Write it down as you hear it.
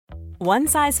One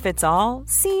size fits all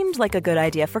seemed like a good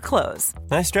idea for clothes.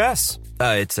 Nice dress.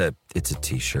 It's a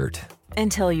t-shirt.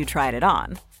 Until you tried it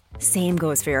on. Same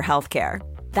goes for your healthcare.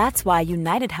 That's why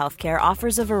United Healthcare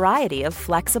offers a variety of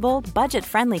flexible,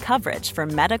 budget-friendly coverage for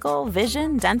medical,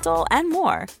 vision, dental, and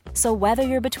more. So whether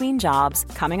you're between jobs,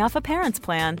 coming off a parent's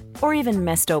plan, or even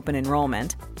missed open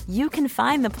enrollment, you can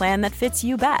find the plan that fits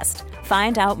you best.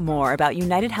 Find out more about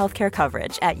United Healthcare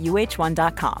coverage at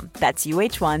uh1.com. That's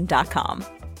uh1.com.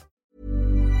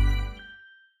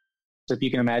 So if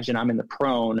you can imagine, I'm in the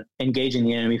prone, engaging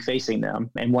the enemy, facing them,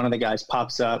 and one of the guys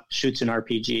pops up, shoots an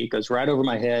RPG, goes right over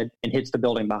my head, and hits the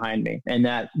building behind me. And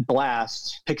that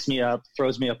blast picks me up,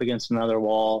 throws me up against another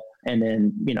wall, and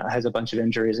then, has a bunch of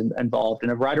injuries involved.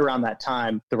 And right around that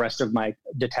time, the rest of my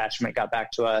detachment got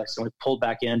back to us, and we pulled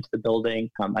back into the building.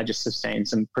 I just sustained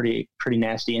some pretty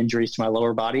nasty injuries to my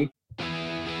lower body.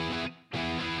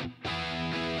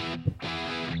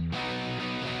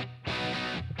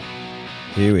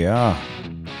 Here we are.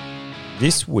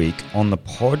 This week on the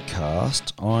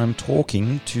podcast, I'm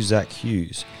talking to Zack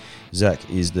Hughes. Zack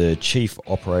is the Chief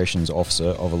Operations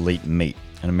Officer of Elite Meat,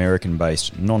 an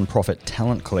American-based non-profit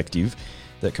talent collective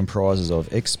that comprises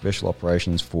of ex-Special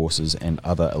Operations Forces and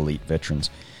other elite veterans.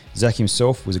 Zack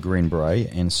himself was a Green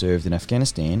Beret and served in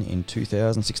Afghanistan in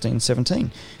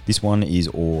 2016-17. This one is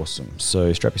awesome,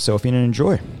 so strap yourself in and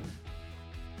enjoy.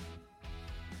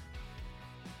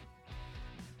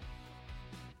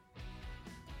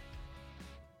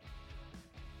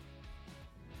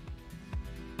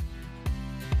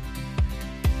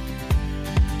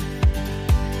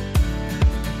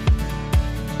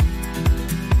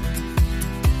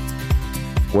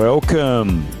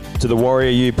 Welcome to the Warrior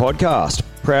U podcast,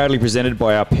 proudly presented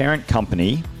by our parent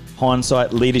company,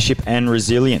 Hindsight, Leadership and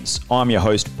Resilience. I'm your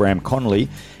host, Bram Connolly,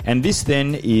 and this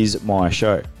then is my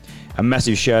show. A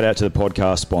massive shout out to the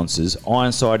podcast sponsors,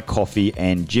 Ironside Coffee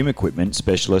and Gym Equipment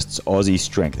Specialists Aussie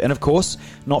Strength. And of course,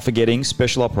 not forgetting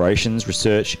Special Operations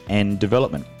Research and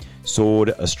Development,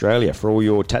 Sword Australia, for all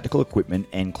your tactical equipment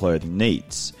and clothing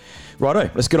needs. Righto,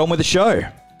 let's get on with the show.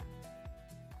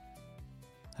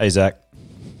 Hey, Zack.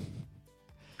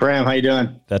 Bram, how you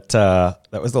doing? That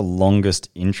was the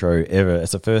longest intro ever.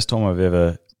 It's the first time I've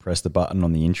ever pressed the button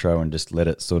on the intro and just let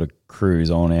it sort of cruise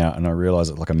on out. And I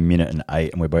realised it's like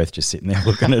 1:08, and we're both just sitting there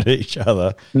looking at each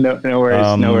other. No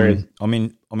worries. No worries. I'm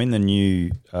in the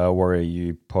new Warrior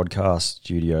U podcast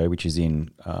studio, which is in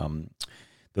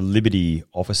the Liberty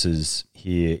offices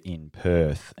here in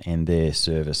Perth, and their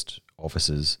serviced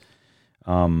offices.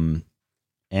 And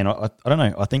I don't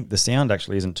know. I think the sound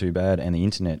actually isn't too bad, and the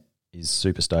internet is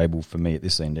super stable for me at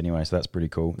this end anyway, so that's pretty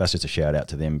cool. That's just a shout out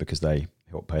to them because they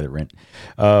help pay the rent.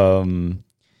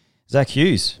 Zack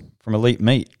Hughes from Elite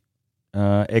Meat,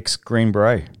 ex-Green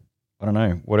Beret. I don't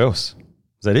know. What else?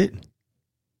 Is that it?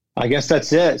 I guess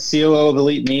that's it. COO of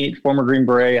Elite Meat, former Green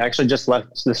Beret. I actually just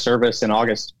left the service in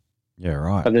August. Yeah,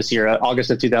 right. Of this year,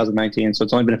 August of 2019, so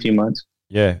it's only been a few months.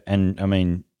 Yeah, and I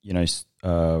mean,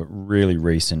 really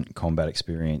recent combat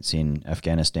experience in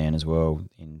Afghanistan as well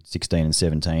in 16 and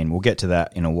 17. We'll get to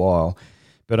that in a while.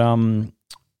 But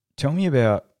tell me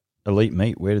about Elite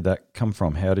Meat. Where did that come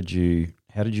from? How did you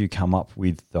come up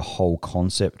with the whole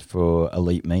concept for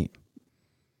Elite Meat?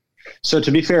 So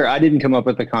to be fair, I didn't come up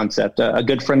with the concept. A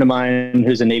good friend of mine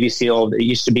who's a Navy SEAL that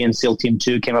used to be in SEAL Team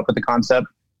 2 came up with the concept.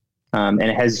 And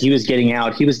he was getting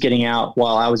out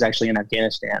while I was actually in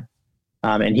Afghanistan.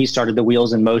 And he started the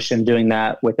wheels in motion doing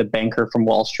that with a banker from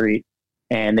Wall Street.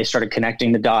 And they started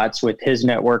connecting the dots with his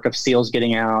network of SEALs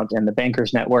getting out and the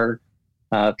banker's network,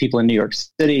 people in New York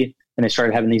City. And they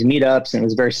started having these meetups, and it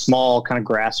was very small, kind of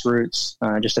grassroots,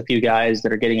 just a few guys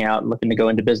that are getting out and looking to go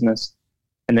into business.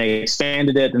 And they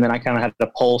expanded it. And then I kind of had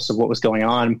the pulse of what was going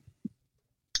on.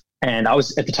 And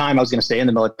at the time I was going to stay in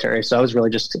the military. So I was really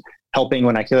just helping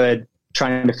when I could,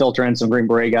 trying to filter in some Green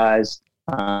Beret guys.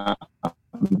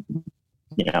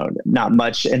 Not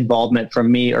much involvement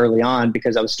from me early on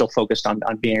because I was still focused on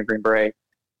being a Green Beret.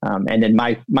 And then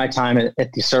my time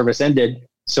at the service ended.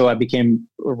 So I became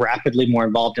rapidly more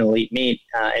involved in Elite Meat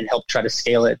and helped try to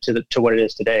scale it to what it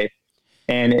is today.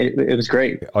 And it was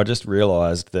great. I just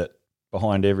realized that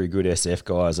behind every good SF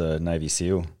guy is a Navy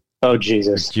SEAL. Oh,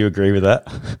 Jesus. Do you agree with that?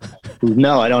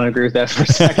 No, I don't agree with that for a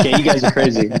second. You guys are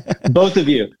crazy. Both of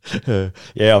you.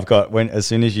 Yeah, as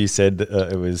soon as you said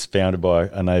that it was founded by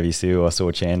a Navy SEAL, I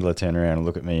saw Chandler turn around and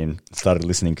look at me and started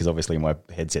listening because obviously my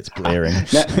headset's blaring.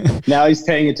 Now he's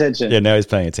paying attention. Yeah, now he's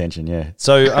paying attention, yeah.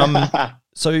 So, the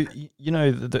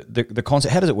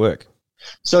concept, how does it work?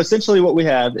 So essentially what we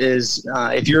have is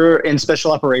if you're in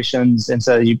special operations, and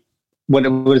so when it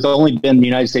was only been the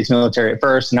United States military at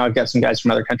first, and now I've got some guys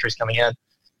from other countries coming in.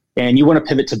 and you want to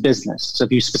pivot to business. So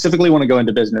if you specifically want to go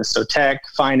into business, so tech,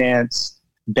 finance,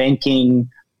 banking,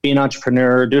 be an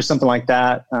entrepreneur, do something like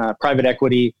that, private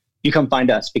equity, you come find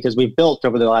us, because we've built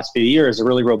over the last few years a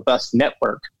really robust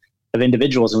network of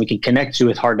individuals, and we can connect you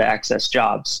with hard to access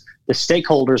jobs. The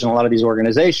stakeholders in a lot of these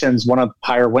organizations want to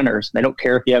hire winners. They don't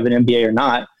care if you have an MBA or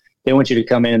not. They want you to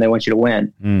come in and they want you to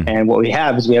win. And what we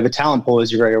have is we have a talent pool,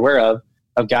 as you're very aware of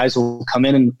guys who will come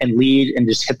in and lead and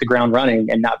just hit the ground running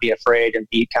and not be afraid and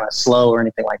be kind of slow or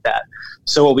anything like that.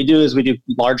 So what we do is we do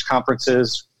large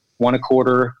conferences, one a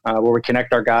quarter, where we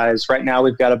connect our guys. Right now,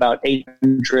 we've got about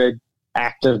 800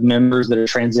 active members that are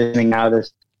transitioning out of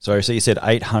this. Sorry, so you said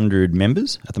 800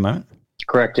 members at the moment?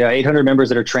 Correct. Yeah, 800 members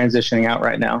that are transitioning out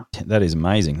right now. That is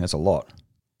amazing. That's a lot.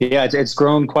 Yeah, it's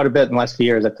grown quite a bit in the last few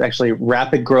years. It's actually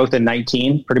rapid growth in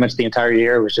 19, pretty much the entire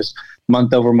year. It was just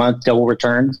month over month, double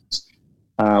returns.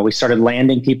 We started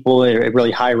landing people at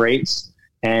really high rates.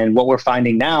 And what we're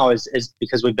finding now is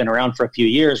because we've been around for a few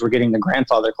years, we're getting the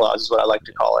grandfather clause, is what I like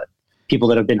to call it. People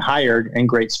that have been hired in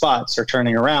great spots are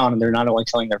turning around, and they're not only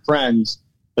telling their friends,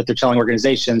 but they're telling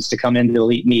organizations to come into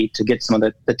Elite Meet to get some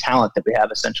of the talent that we have,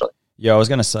 essentially. Yeah, I was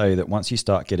going to say that once you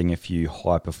start getting a few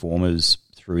high performers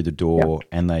through the door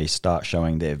and they start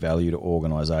showing their value to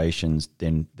organizations,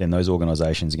 then those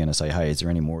organizations are going to say, hey, is there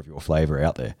any more of your flavor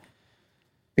out there?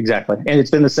 Exactly. And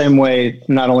it's been the same way,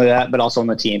 not only that, but also on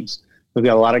the teams. We've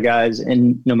got a lot of guys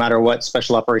in no matter what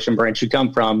special operation branch you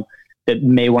come from that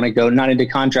may want to go not into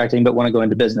contracting, but want to go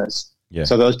into business. Yeah.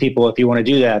 So those people, if you want to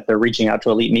do that, they're reaching out to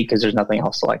Elite Meet because there's nothing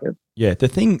else like it. Yeah. The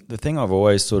thing I've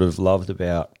always sort of loved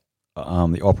about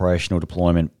the operational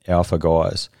deployment alpha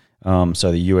guys,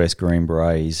 so the US Green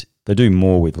Berets, they do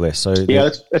more with less. So yeah,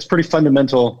 that's pretty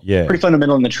fundamental. Yeah. Pretty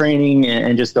fundamental in the training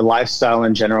and just the lifestyle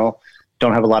in general.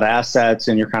 Don't have a lot of assets,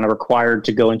 and you're kind of required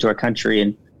to go into a country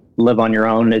and live on your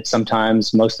own. It's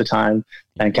sometimes, most of the time,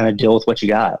 and kind of deal with what you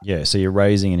got. Yeah, so you're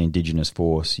raising an indigenous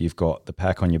force. You've got the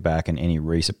pack on your back and any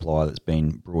resupply that's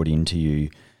been brought into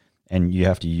you, and you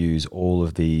have to use all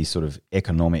of the sort of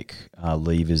economic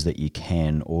levers that you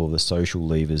can, all of the social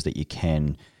levers that you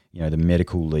can, the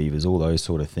medical levers, all those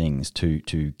sort of things to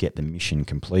get the mission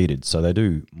completed. So they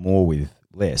do more with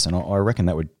less, and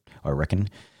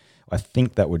I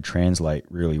think that would translate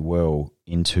really well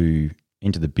into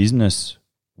the business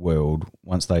world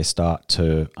once they start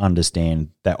to understand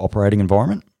that operating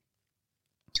environment.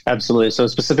 Absolutely. So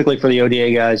specifically for the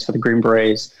ODA guys, for the Green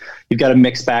Berets, you've got a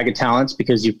mixed bag of talents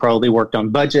because you've probably worked on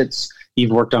budgets,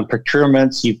 you've worked on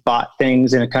procurements, you've bought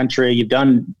things in a country, you've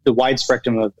done the wide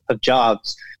spectrum of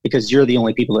jobs because you're the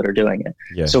only people that are doing it.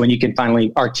 Yeah. So when you can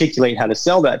finally articulate how to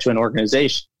sell that to an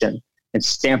organization and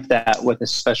stamp that with a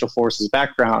special forces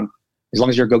background, as long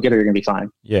as you're a go-getter, you're going to be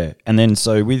fine. Yeah, and then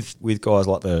so with guys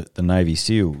like the Navy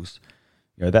SEALs,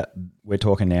 that we're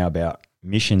talking now about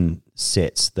mission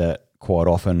sets that quite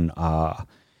often are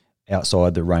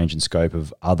outside the range and scope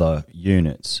of other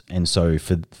units, and so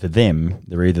for them,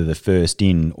 they're either the first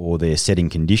in or they're setting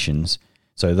conditions.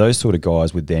 So those sort of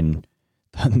guys would then,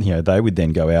 they would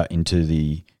then go out into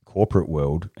the corporate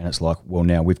world, and it's like, well,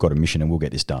 now we've got a mission and we'll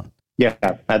get this done. Yeah,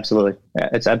 absolutely. Yeah,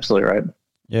 it's absolutely right.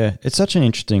 Yeah, it's such an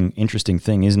interesting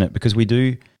thing, isn't it? Because we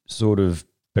do sort of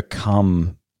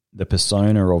become the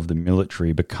persona of the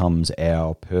military becomes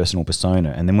our personal persona.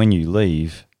 And then when you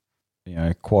leave,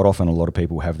 quite often a lot of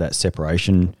people have that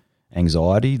separation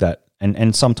anxiety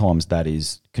and sometimes that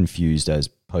is confused as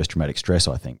post-traumatic stress,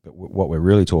 I think. But what we're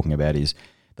really talking about is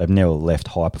they've never left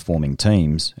high-performing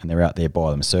teams and they're out there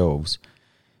by themselves.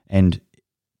 And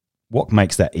what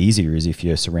makes that easier is if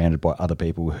you're surrounded by other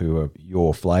people who are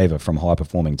your flavour from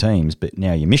high-performing teams, but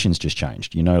now your mission's just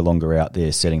changed. You're no longer out there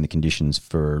setting the conditions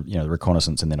for the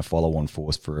reconnaissance and then a follow-on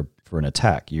force for an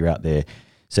attack. You're out there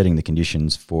setting the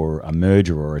conditions for a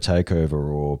merger or a takeover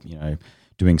or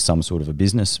doing some sort of a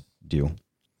business deal.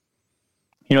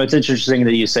 It's interesting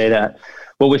that you say that.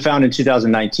 What we found in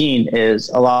 2019 is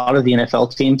a lot of the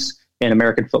NFL teams in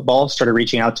American football started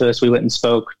reaching out to us. We went and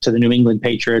spoke to the New England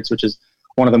Patriots, which is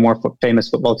one of the more famous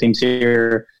football teams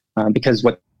here, because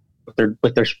what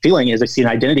they're feeling is they see an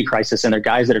identity crisis and they're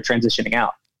guys that are transitioning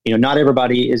out. Not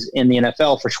everybody is in the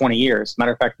NFL for 20 years.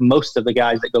 Matter of fact, most of the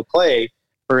guys that go play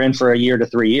are in for a year to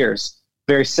 3 years.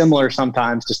 Very similar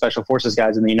sometimes to special forces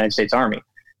guys in the United States Army.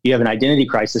 You have an identity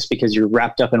crisis because you're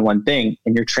wrapped up in one thing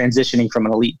and you're transitioning from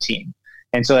an elite team.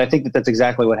 And so I think that's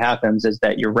exactly what happens is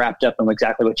that you're wrapped up in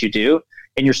exactly what you do.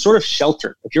 And you're sort of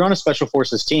sheltered. If you're on a special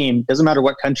forces team, doesn't matter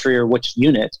what country or which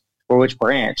unit or which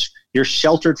branch, you're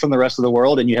sheltered from the rest of the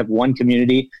world and you have one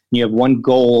community and you have one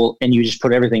goal and you just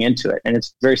put everything into it. And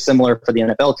it's very similar for the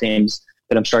NFL teams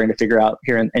that I'm starting to figure out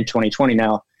here in 2020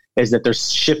 now is that they're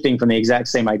shifting from the exact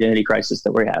same identity crisis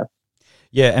that we have.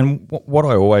 Yeah, and what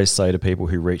I always say to people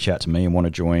who reach out to me and want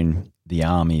to join the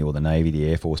Army or the Navy, the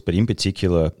Air Force, but in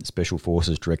particular Special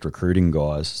Forces direct recruiting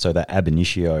guys, so that ab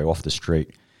initio off the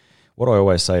street, what I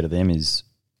always say to them is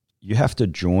you have to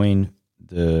join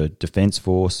the Defence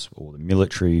Force or the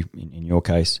military, in your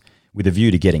case, with a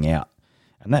view to getting out.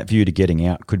 And that view to getting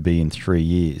out could be in 3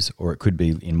 years, or it could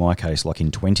be, in my case, like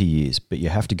in 20 years, but you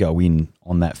have to go in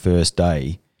on that first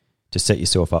day to set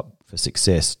yourself up for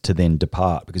success to then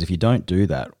depart. Because if you don't do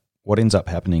that, what ends up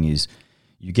happening is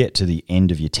you get to the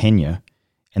end of your tenure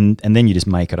and then you just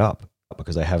make it up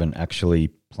because they haven't actually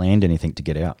planned anything to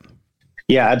get out.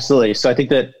 Yeah, absolutely. So I think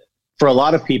that for a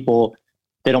lot of people,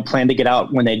 they don't plan to get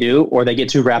out when they do, or they get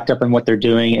too wrapped up in what they're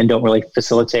doing and don't really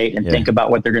facilitate and think about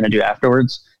what they're going to do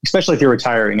afterwards, especially if you're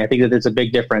retiring. I think that there's a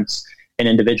big difference in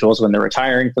individuals when they're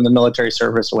retiring from the military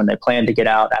service or when they plan to get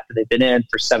out after they've been in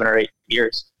for 7 or 8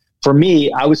 years. For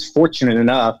me, I was fortunate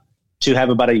enough to have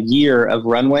about a year of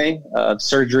runway of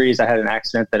surgeries. I had an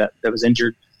accident that was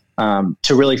injured to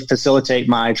really facilitate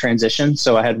my transition.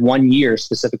 So I had 1 year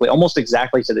specifically, almost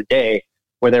exactly to the day,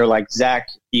 where they were like, Zach,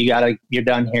 you're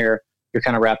done here. You're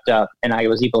kind of wrapped up. And I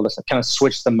was able to kind of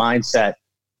switch the mindset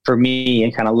for me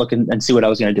and kind of look and see what I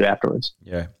was going to do afterwards.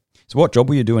 Yeah. So what job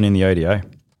were you doing in the ODA?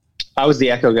 I was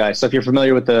the Echo guy. So if you're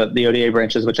familiar with the ODA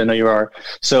branches, which I know you are,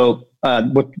 so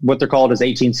what they're called is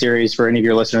 18 series for any of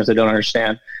your listeners that don't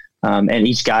understand. And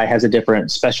each guy has a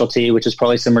different specialty, which is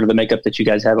probably similar to the makeup that you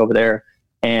guys have over there.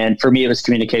 And for me, it was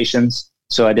communications.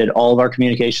 So I did all of our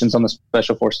communications on the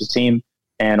Special Forces team,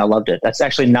 and I loved it. That's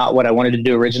actually not what I wanted to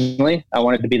do originally. I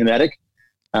wanted to be the medic.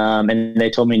 And they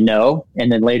told me no. And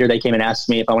then later they came and asked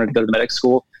me if I wanted to go to the medic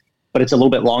school, but it's a little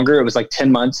bit longer. It was like 10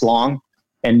 months long.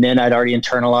 And then I'd already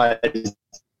internalized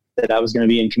that I was going to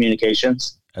be in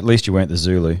communications. At least you weren't the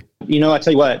Zulu. You know, I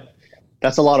tell you what,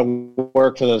 that's a lot of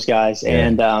work for those guys. Yeah.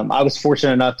 And I was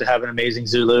fortunate enough to have an amazing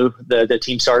Zulu, the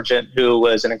team sergeant, who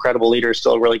was an incredible leader,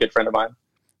 still a really good friend of mine.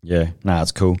 Yeah, no,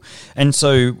 that's cool. And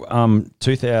so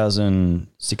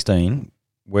 2016,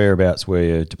 whereabouts were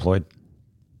you deployed?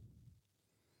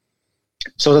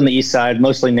 So I was on the east side,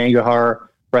 mostly Nangarhar,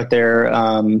 right there,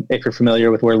 if you're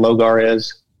familiar with where Logar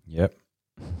is. Yep.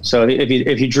 So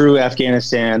if you drew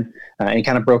Afghanistan and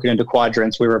kind of broke it into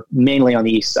quadrants, we were mainly on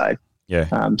the east side.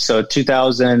 Yeah. So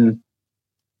February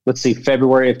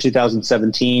of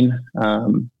 2017,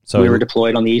 we were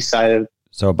deployed on the east side of.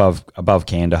 So above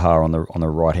Kandahar on the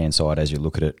right hand side as you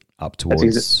look at it up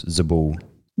towards Zabul.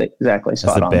 Exactly.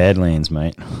 That's the Badlands,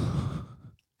 mate.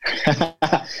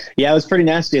 Yeah, it was pretty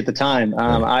nasty at the time.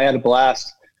 I had a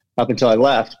blast up until I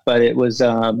left, but it was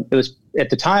at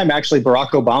the time, actually, Barack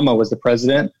Obama was the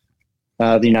president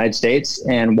of the United States.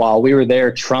 And while we were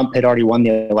there, Trump had already won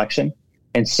the election.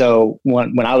 And so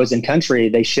when I was in country,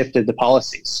 they shifted the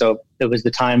policies. So it was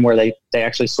the time where they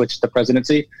actually switched the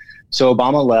presidency. So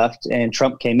Obama left and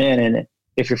Trump came in. And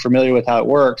if you're familiar with how it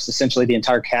works, essentially the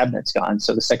entire cabinet's gone.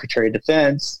 So the Secretary of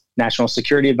Defense, National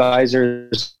Security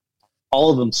Advisors,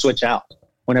 all of them switch out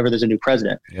whenever there's a new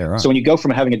president. Yeah, right. So when you go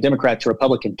from having a Democrat to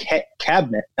Republican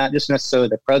cabinet, not just necessarily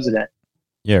the president.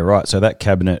 Yeah, right. So that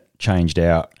cabinet changed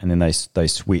out, and then they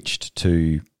switched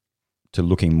to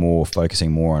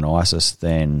focusing more on ISIS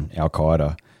than Al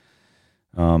Qaeda.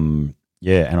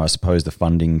 Yeah, and I suppose the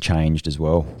funding changed as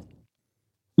well.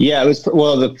 Yeah,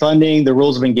 the funding, the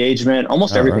rules of engagement,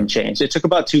 almost everything changed. It took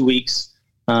about 2 weeks,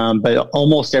 but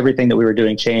almost everything that we were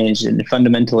doing changed, and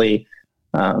fundamentally,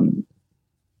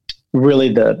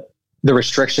 really the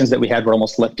restrictions that we had were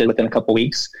almost lifted within a couple of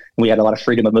weeks. And we had a lot of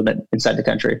freedom of movement inside the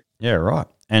country. Yeah, right.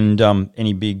 And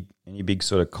any big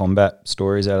sort of combat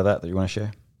stories out of that you want to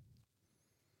share?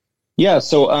 Yeah.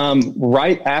 So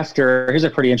right after, here's a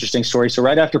pretty interesting story. So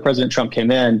right after President Trump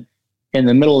came in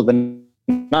the middle of the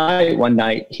night, one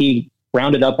night, he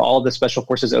rounded up all the Special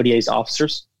Forces ODA's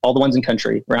officers, all the ones in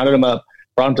country, rounded them up,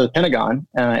 brought them to the Pentagon,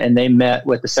 and they met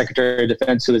with the Secretary of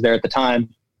Defense who was there at the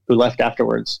time, who left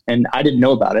afterwards. And I didn't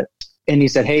know about it. And he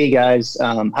said, hey guys,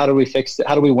 how do we fix it?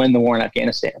 How do we win the war in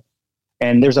Afghanistan?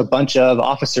 And there's a bunch of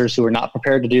officers who were not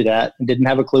prepared to do that and didn't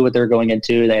have a clue what they were going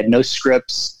into. They had no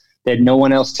scripts. They had no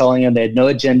one else telling them. They had no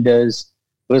agendas.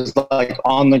 It was like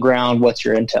on the ground, what's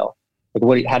your intel?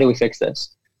 Like, how do we fix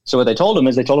this? So what they told him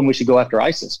we should go after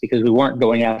ISIS, because we weren't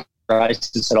going after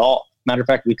ISIS at all. Matter of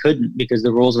fact, we couldn't, because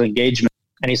the rules of engagement.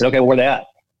 And he said, okay, where are they at?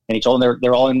 And he told them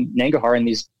they're all in Nangarhar, in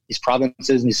these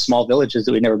provinces and these small villages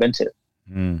that we'd never been to.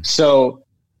 So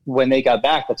when they got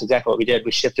back, that's exactly what we did.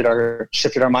 We shifted our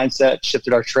mindset,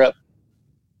 shifted our trip.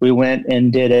 We went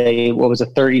and did a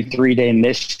 33-day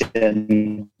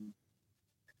mission,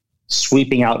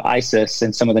 sweeping out ISIS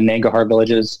in some of the Nangarhar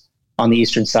villages on the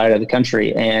eastern side of the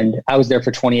country. And I was there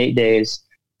for 28 days.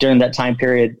 During that time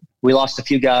period, we lost a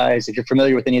few guys. If you're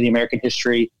familiar with any of the American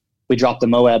history, we dropped the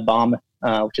Moab bomb,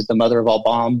 which is the mother of all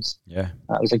bombs. Yeah.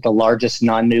 It was like the largest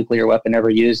non-nuclear weapon ever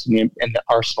used in the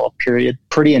arsenal, period.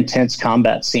 Pretty intense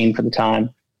combat scene for the time.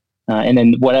 And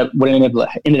then what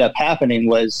ended up happening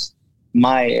was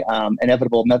my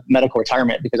inevitable medical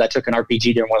retirement, because I took an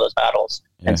RPG during one of those battles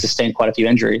and sustained quite a few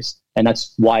injuries. And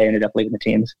that's why I ended up leaving the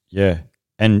teams. Yeah.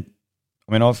 And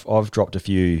I mean, I've dropped a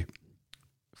few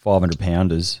 500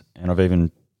 pounders, and I've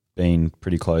even been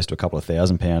pretty close to a couple of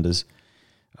 1,000 pounders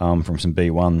from some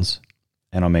B1s,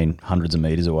 and I mean hundreds of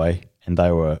meters away, and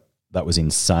that was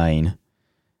insane.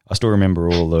 I still remember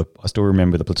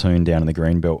the platoon down in the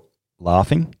Greenbelt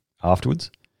laughing afterwards,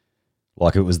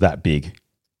 like it was that big,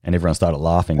 and everyone started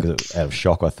laughing because it was out of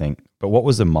shock, I think. But what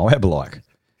was the Moab like?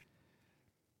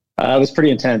 It was pretty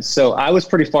intense. So I was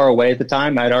pretty far away at the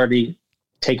time. I'd already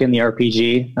taken the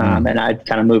RPG and I'd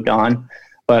kind of moved on.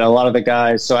 But a lot of the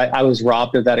guys, so I was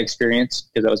robbed of that experience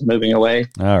because I was moving away.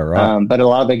 Oh, right. But a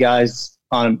lot of the guys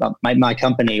on my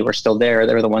company were still there.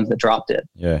 They were the ones that dropped it.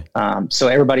 Yeah. So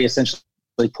everybody essentially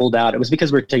pulled out. It was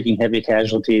because we were taking heavy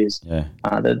casualties. Yeah.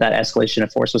 That escalation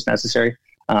of force was necessary.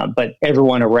 But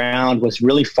everyone around was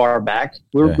really far back.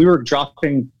 We were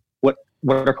dropping what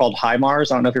are called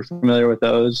HIMARS. I don't know if you're familiar with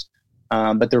those,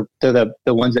 but they're the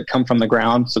ones that come from the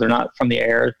ground, so they're not from the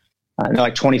air. They're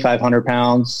like 2,500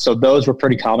 pounds. So those were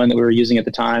pretty common that we were using at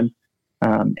the time,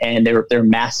 and they're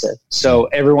massive. So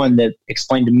everyone that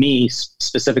explained to me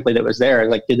specifically that was there,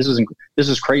 like, dude, this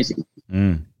was crazy.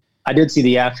 I did see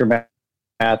the aftermath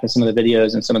and some of the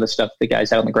videos and some of the stuff the guys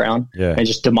had on the ground, and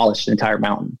just demolished the entire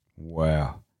mountain.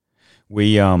 Wow.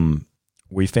 We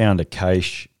found a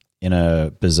cache in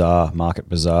a market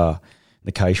bazaar.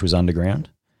 The cache was underground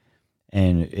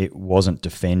and it wasn't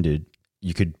defended.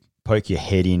 You could poke your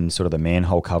head in sort of the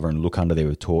manhole cover and look under there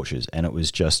with torches, and it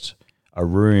was just a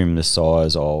room the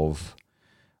size of,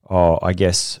 I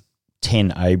guess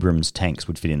 10 Abrams tanks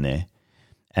would fit in there.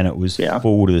 And it was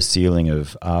full to the ceiling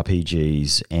of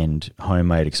RPGs and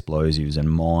homemade explosives and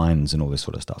mines and all this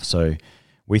sort of stuff. So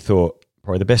we thought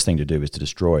probably the best thing to do is to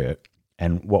destroy it.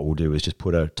 And what we'll do is just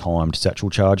put a timed satchel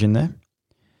charge in there.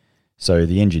 So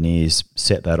the engineers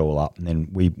set that all up, and then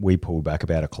we pulled back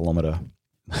about 1 kilometre.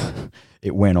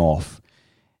 It went off.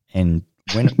 And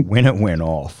when it went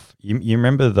off, you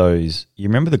remember those? You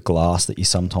remember the glass that you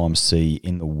sometimes see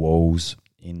in the walls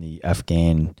in the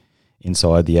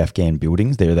inside the Afghan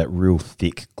buildings? They're that real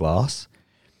thick glass.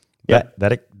 Yeah.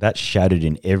 That shattered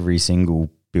in every single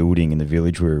building in the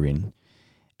village we were in.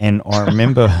 And I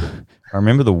remember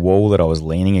the wall that I was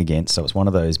leaning against. So it's one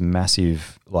of those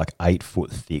massive, like 8-foot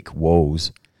thick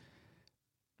walls.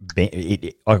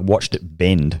 I watched it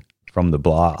bend from the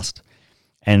blast,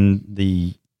 and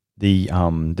the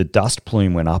dust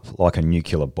plume went up like a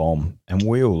nuclear bomb. And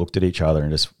we all looked at each other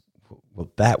and just,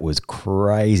 well, that was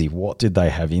crazy. What did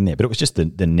they have in there? But it was just the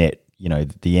net,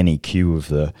 the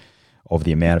NEQ of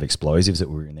the amount of explosives that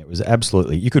were in there. It was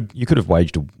absolutely, you could have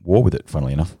waged a war with it.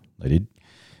 Funnily enough, they did.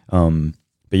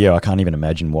 But yeah, I can't even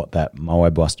imagine what that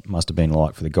Moab must have been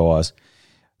like for the guys.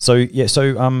 So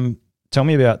tell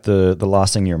me about the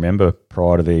last thing you remember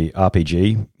prior to the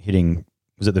RPG hitting.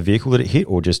 Was it the vehicle that it hit,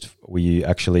 or just were you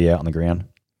actually out on the ground?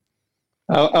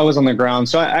 I was on the ground.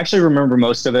 So I actually remember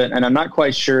most of it, and I'm not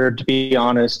quite sure, to be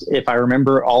honest, if I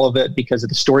remember all of it because of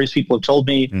the stories people have told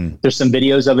me. There's some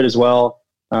videos of it as well,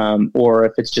 or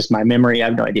if it's just my memory, I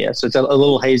have no idea. So it's a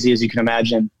little hazy, as you can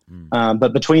imagine.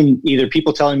 But between either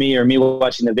people telling me or me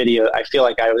watching the video, I feel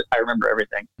like I remember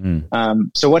everything.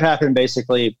 So what happened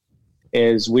basically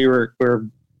is we were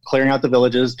clearing out the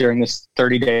villages during this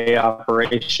 30-day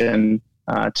operation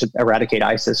to eradicate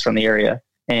ISIS from the area.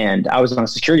 And I was on a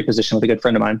security position with a good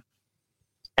friend of mine.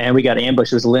 And we got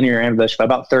ambushed. It was a linear ambush by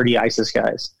about 30 ISIS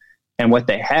guys. And what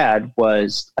they had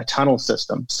was a tunnel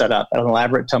system set up, an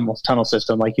elaborate tunnel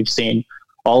system like you've seen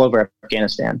all over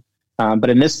Afghanistan. But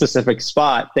in this specific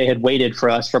spot, they had waited for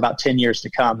us for about 10 years to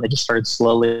come. They just started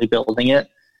slowly building it.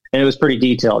 And it was pretty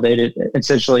detailed. They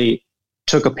essentially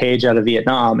took a page out of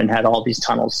Vietnam and had all these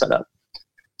tunnels set up.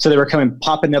 So they were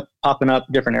popping up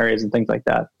different areas and things like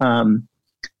that.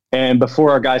 And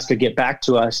before our guys could get back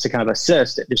to us to kind of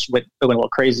assist, it went a little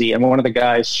crazy. And one of the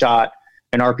guys shot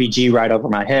an RPG right over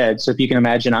my head. So if you can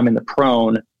imagine, I'm in the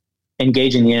prone,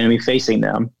 engaging the enemy, facing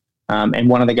them. And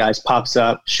one of the guys pops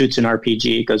up, shoots an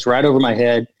RPG, goes right over my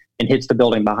head and hits the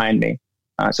building behind me.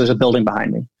 So there's a building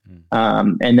behind me.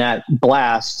 And that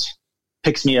blast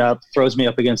picks me up, throws me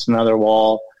up against another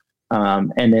wall,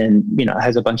 and then,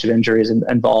 has a bunch of injuries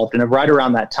involved. And right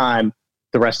around that time,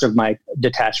 the rest of my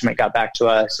detachment got back to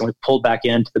us, and we pulled back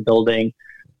into the building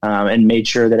and made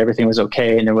sure that everything was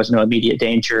okay and there was no immediate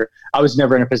danger. I was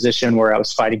never in a position where I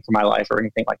was fighting for my life or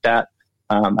anything like that.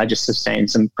 I just sustained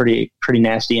some pretty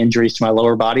nasty injuries to my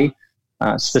lower body,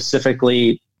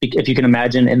 specifically, if you can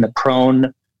imagine, in the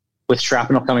prone with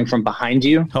shrapnel coming from behind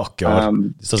you. Oh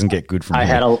God, this doesn't get good from me.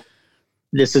 I don't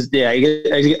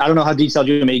know how detailed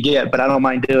you want me to get, but I don't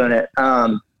mind doing it.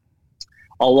 A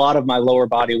lot of my lower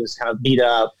body was kind of beat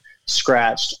up,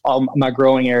 scratched. All my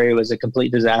growing area was a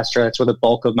complete disaster. That's where the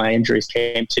bulk of my injuries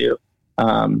came to.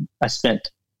 I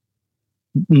spent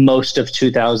most of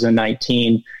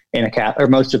 2019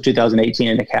 most of 2018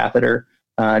 in a catheter,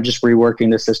 just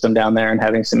reworking the system down there and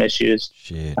having some issues.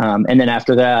 And then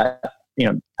after that,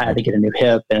 I had to get a new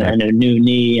hip and a new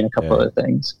knee and a couple other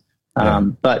things.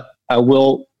 But I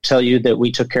will tell you that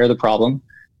we took care of the problem.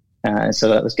 So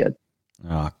that was good.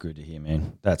 Oh, good to hear,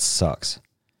 man. That sucks.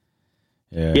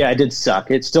 Yeah, it did suck.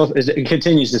 It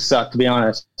continues to suck, to be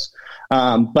honest.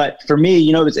 But for me,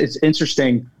 it's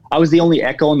interesting. I was the only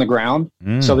echo on the ground.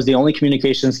 So I was the only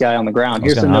communications guy on the ground.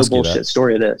 Here's the no bullshit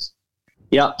story of this.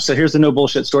 Yeah. So here's the no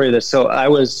bullshit story of this. So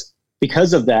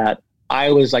because of that,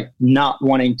 I was like not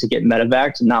wanting to get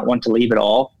medevaced and not want to leave at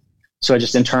all. So I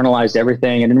just internalized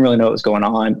everything. I didn't really know what was going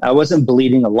on. I wasn't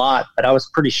bleeding a lot, but I was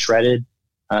pretty shredded.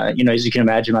 As you can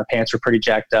imagine, my pants were pretty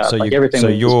jacked up. So everything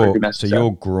was pretty messed up. So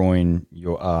your groin,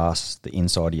 your ass, the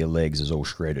inside of your legs is all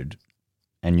shredded,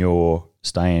 and you're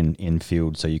staying in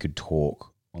field so you could talk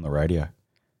on the radio.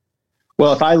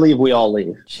 Well, if I leave, we all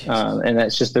leave, and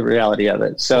that's just the reality of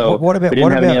it. So what about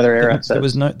any other air assets. There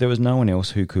was no one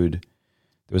else who could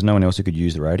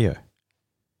use the radio.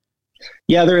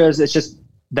 Yeah, there is.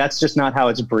 That's just not how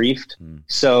it's briefed.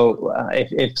 So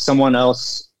if someone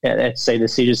else at say the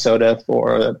CJSODF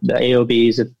or the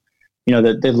AOBs, if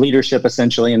the leadership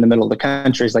essentially in the middle of the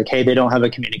country is like, hey, they don't have a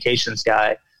communications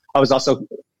guy. I was also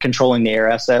controlling the air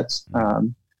assets.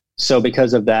 So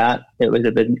because of that, it would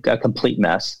have been a complete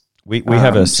mess. We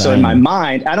have a saying. So in my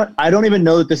mind, I don't even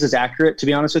know that this is accurate, to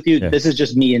be honest with you. Yeah. This is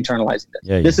just me internalizing this.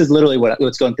 Yeah. This is literally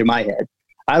what's going through my head.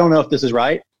 I don't know if this is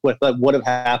right, what would have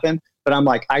happened, but I'm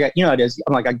like, it is.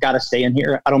 I'm like, I got to stay in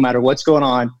here. I don't matter what's going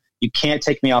on. You can't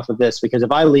take me off of this, because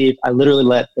if I leave, I literally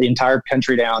let the entire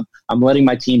country down. I'm letting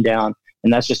my team down,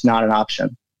 and that's just not an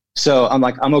option. So I'm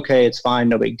like, I'm okay. It's fine.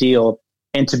 No big deal.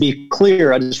 And to be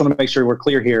clear, I just want to make sure we're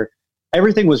clear here.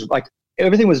 Everything was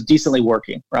decently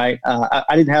working, right?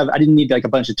 I didn't need like a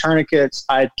bunch of tourniquets.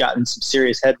 I had gotten some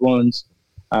serious head wounds,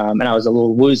 and I was a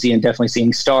little woozy and definitely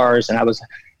seeing stars. And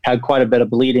had quite a bit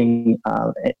of bleeding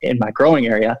in my growing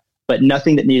area, but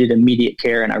nothing that needed immediate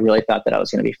care. And I really thought that I was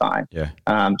going to be fine. Yeah.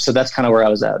 So that's kind of where I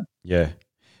was at. Yeah.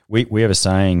 We have a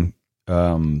saying,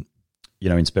 in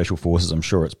special forces, I'm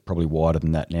sure it's probably wider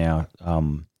than that now.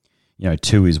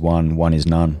 2 is 1, 1 is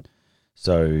none.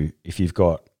 So if you've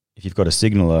got a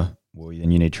signaller, well,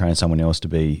 then you need to train someone else to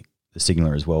be the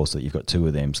signaller as well, so that you've got 2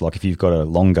 of them. So like if you've got a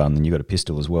long gun, then you've got a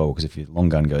pistol as well, because if your long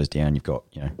gun goes down, you've got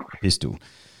a pistol.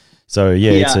 So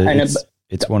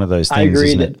it's one of those things. I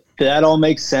agree isn't that all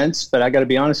makes sense, but I got to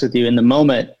be honest with you. In the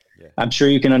moment, I'm sure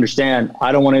you can understand.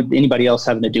 I don't want anybody else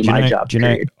having to do my job.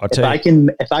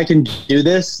 If I can do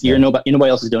this, nobody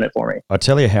else is doing it for me. I'll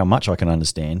tell you how much I can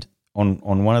understand. On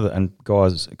one of the, and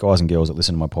guys and girls that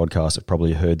listen to my podcast have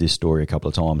probably heard this story a couple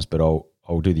of times, but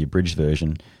I'll do the abridged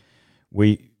version.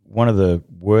 One of the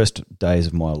worst days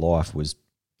of my life was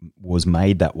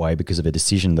made that way because of a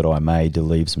decision that I made to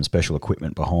leave some special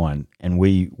equipment behind, and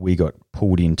we got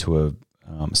pulled into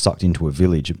sucked into a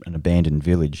village, an abandoned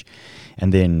village,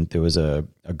 and then there was a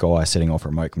guy setting off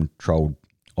remote controlled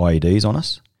IEDs on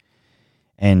us,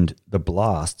 and the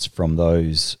blasts from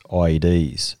those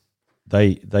IEDs,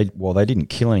 they didn't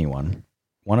kill anyone.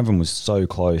 One of them was so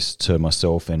close to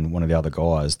myself and one of the other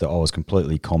guys that I was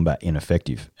completely combat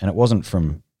ineffective, and it wasn't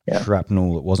from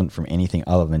shrapnel, it wasn't from anything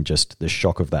other than just the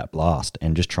shock of that blast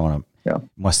and just trying to.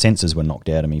 My senses were knocked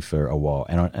out of me for a while,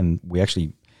 and we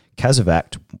actually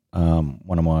casevaced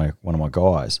one of my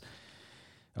guys,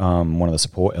 one of the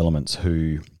support elements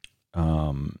who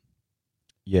was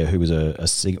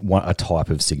a type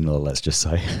of signaller, let's just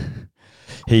say.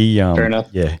 Fair enough.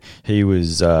 Yeah, he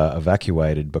was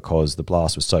evacuated because the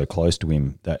blast was so close to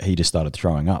him that he just started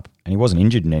throwing up, and he wasn't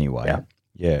injured in any way.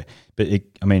 Yeah, but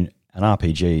an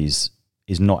RPG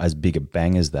is not as big a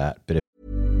bang as that, but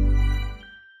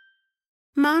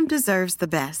Mom deserves the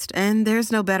best, and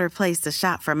there's no better place to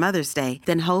shop for Mother's Day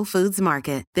than Whole Foods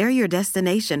Market. They're your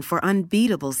destination for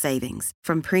unbeatable savings,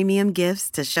 from premium gifts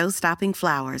to show-stopping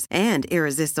flowers and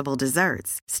irresistible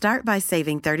desserts. Start by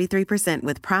saving 33%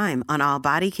 with Prime on all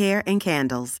body care and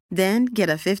candles. Then get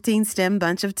a 15-stem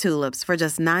bunch of tulips for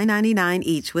just $9.99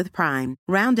 each with Prime.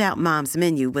 Round out Mom's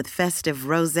menu with festive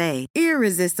rosé,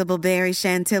 irresistible berry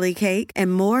chantilly cake,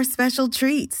 and more special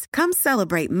treats. Come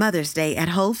celebrate Mother's Day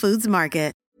at Whole Foods Market.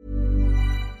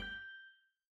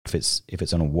 If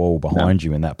it's on a wall behind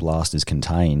you and that blast is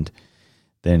contained,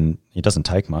 then it doesn't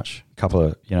take much. A couple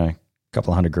of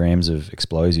 100 grams of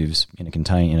explosives in a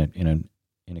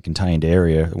contained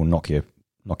area will knock you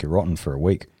rotten for a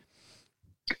week.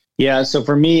 Yeah. So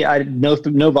for me,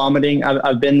 no vomiting.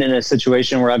 I've been in a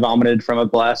situation where I vomited from a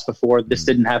blast before. This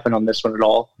didn't happen on this one at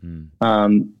all.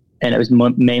 And it was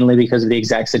mainly because of the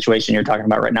exact situation you're talking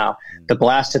about right now. The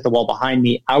blast hit the wall behind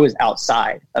me. I was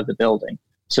outside of the building,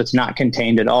 so it's not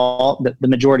contained at all. The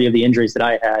majority of the injuries that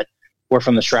I had were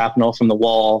from the shrapnel, from the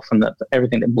wall, from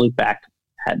everything that blew back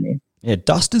at me. Yeah,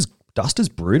 dust is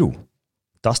brutal.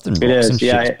 Dust and rocks and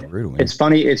shit is brutal. Man. It's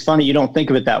funny. You don't think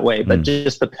of it that way, but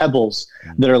just the pebbles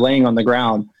that are laying on the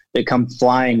ground that come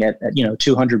flying at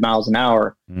 200 miles an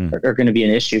hour are going to be an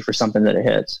issue for something that it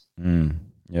hits.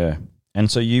 Yeah. And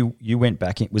so you went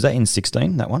back in. Was that in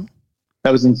 16? That one? It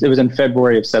was in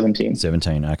February of 17.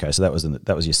 17. Okay, so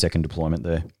that was your second deployment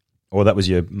there, or that was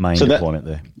your main deployment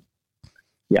there.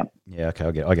 Yeah. Yeah.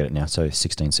 Okay, I get it now. So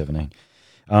 16, 17.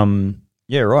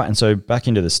 Yeah, right. And so back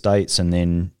into the States, and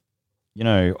then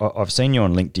I've seen you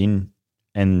on LinkedIn,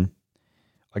 and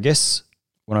I guess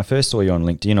when I first saw you on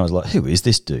LinkedIn, I was like, who is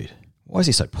this dude? Why is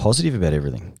he so positive about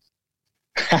everything?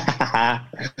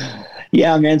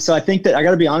 Yeah, man. So I think that I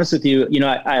got to be honest with you.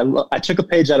 I took a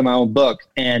page out of my own book,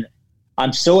 and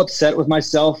I'm so upset with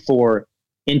myself for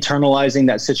internalizing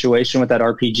that situation with that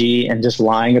RPG and just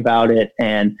lying about it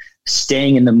and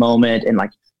staying in the moment and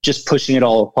like just pushing it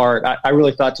all apart. I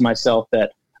really thought to myself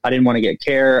that I didn't want to get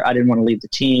care. I didn't want to leave the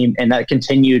team. And that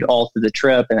continued all through the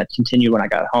trip, and that continued when I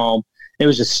got home. It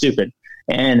was just stupid.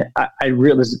 And I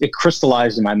realized it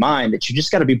crystallized in my mind that you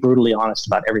just got to be brutally honest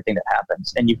about everything that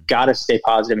happens. And you've got to stay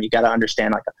positive, and you got to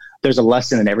understand like there's a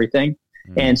lesson in everything.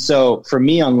 And so for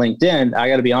me on LinkedIn, I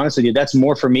got to be honest with you, that's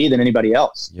more for me than anybody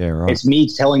else. Yeah, right. It's me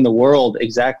telling the world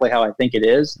exactly how I think it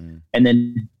is, and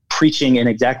then preaching and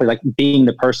exactly like being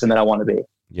the person that I want to be.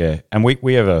 Yeah. And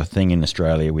we have a thing in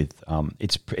Australia with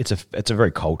it's a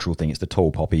very cultural thing. It's the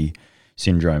tall poppy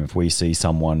syndrome. If we see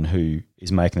someone who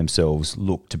is making themselves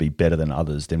look to be better than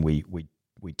others, then we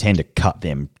tend to cut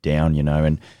them down,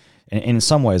 and in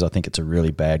some ways I think it's a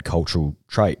really bad cultural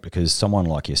trait, because someone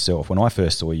like yourself, when I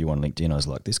first saw you on LinkedIn, I was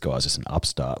like, this guy's just an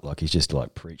upstart, like he's just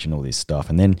like preaching all this stuff.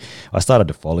 And then I started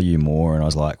to follow you more, and I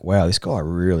was like, wow, this guy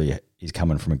really is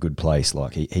coming from a good place.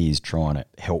 Like he is trying to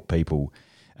help people,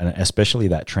 and especially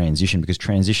that transition, because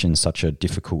transition is such a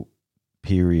difficult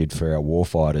period for our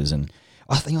warfighters. And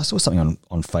I think I saw something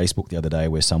on Facebook the other day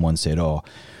where someone said,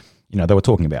 they were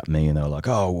talking about me, and they were like,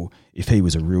 oh, well, if he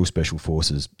was a real special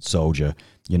forces soldier,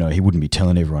 he wouldn't be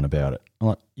telling everyone about it. I'm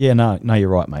like, yeah, no, you're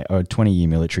right, mate. I had a 20-year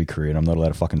military career, and I'm not allowed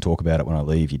to fucking talk about it when I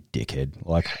leave, you dickhead.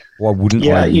 Like, why wouldn't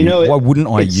I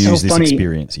use this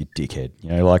experience, you dickhead?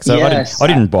 I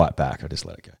didn't bite back. I just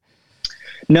let it go.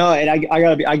 No, and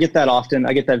I get that often.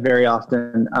 I get that very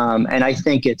often. And I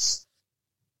think it's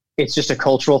just a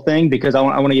cultural thing, because I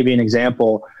want to give you an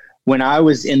example. When I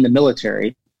was in the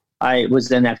military, I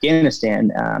was in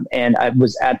Afghanistan, and I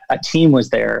was a team was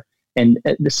there, and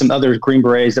some other Green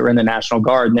Berets that were in the National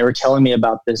Guard, and they were telling me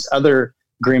about this other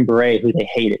Green Beret who they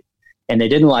hated, and they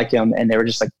didn't like him, and they were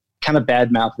just like kind of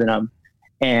bad mouthing him,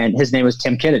 and his name was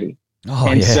Tim Kennedy.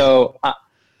 So I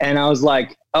was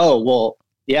like, oh, well,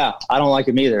 yeah, I don't like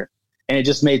him either. And it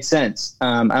just made sense.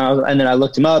 And then I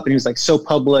looked him up, and he was like so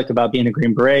public about being a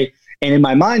Green Beret. And in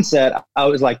my mindset, I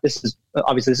was like, this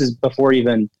is before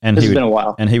even, and this has been a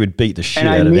while. And he would beat the shit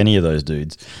out of any of those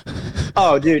dudes.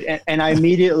 Oh, dude. And I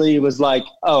immediately was like,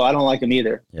 oh, I don't like him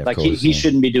either. Yeah, like he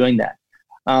shouldn't be doing that.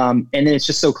 And then it's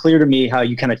just so clear to me how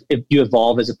you you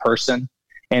evolve as a person.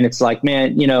 And it's like,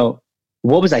 man,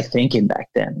 what was I thinking back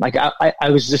then? Like I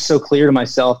was just so clear to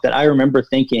myself that I remember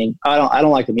thinking, I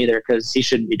don't like him either, because he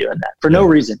shouldn't be doing that for no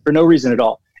reason at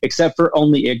all, except for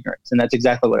only ignorance. And that's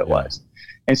exactly what it was.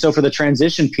 And so for the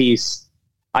transition piece,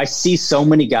 I see so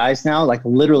many guys now, like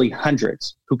literally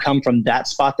hundreds, who come from that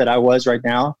spot that I was right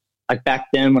now. Like back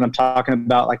then when I'm talking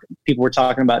about, like people were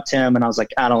talking about Tim, and I was like,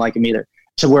 I don't like him either,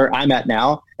 to where I'm at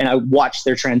now. And I watch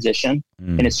their transition.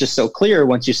 And it's just so clear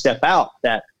once you step out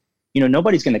that, man, you got to be brutally honest about everything that happens. And you've got to stay positive, and you got to understand like there's a lesson in everything. And you've got to be brutally honest about everything that happens. And so for me on LinkedIn, I got to be honest with you, I don't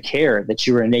nobody's going to care that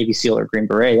you were a Navy SEAL or Green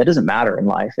Beret. That doesn't matter in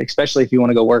life, especially if you want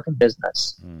to go work in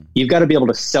business. You've got to be able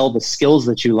to sell the skills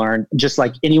that you learn, just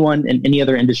like anyone in any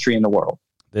other industry in the world.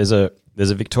 There's a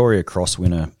Victoria Cross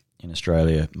winner in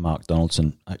Australia, Mark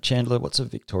Donaldson. Chandler, what's a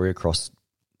Victoria Cross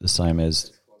the same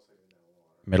as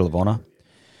Medal of Honor?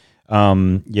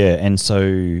 And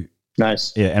so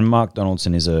nice. Yeah, and Mark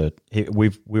Donaldson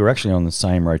we were actually on the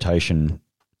same rotation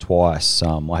twice.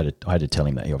 I had to tell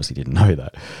him that. He obviously didn't know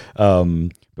that.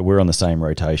 But we're on the same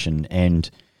rotation and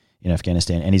in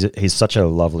Afghanistan, and he's such a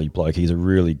lovely bloke. He's a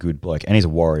really good bloke, and he's a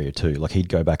warrior too. Like, he'd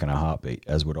go back in a heartbeat,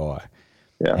 as would I.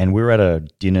 Yeah. And we were at a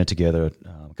dinner together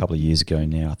a couple of years ago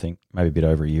now, I think, maybe a bit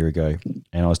over a year ago,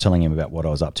 and I was telling him about what I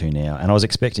was up to now, and I was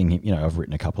expecting him. I've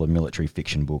written a couple of military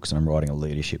fiction books, and I'm writing a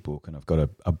leadership book, and I've got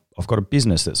a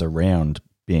business that's around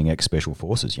being ex-special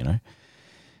forces,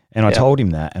 And I told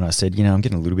him that, and I said, I'm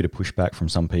getting a little bit of pushback from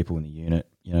some people in the unit,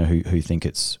 who think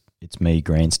it's me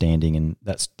grandstanding, and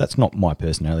that's not my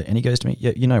personality. And he goes to me,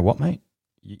 yeah, you know what, mate?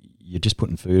 You're just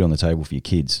putting food on the table for your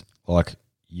kids. Like,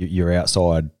 you're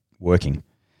outside working.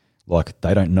 Like,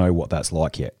 they don't know what that's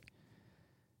like yet.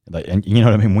 And you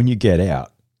know what I mean? When you get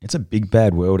out, it's a big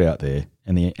bad world out there,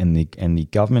 and the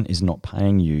government is not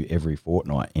paying you every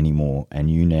fortnight anymore, and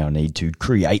you now need to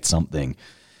create something.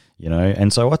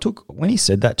 And so when he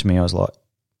said that to me, I was like,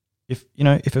 if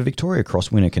a Victoria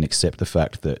Cross winner can accept the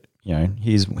fact that,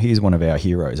 he's one of our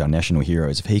heroes, our national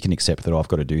heroes, if he can accept that I've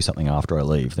got to do something after I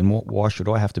leave, then why should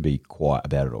I have to be quiet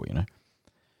about it all,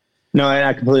 No,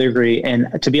 I completely agree.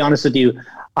 And to be honest with you,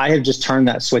 I have just turned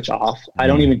that switch off. I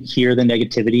don't even hear the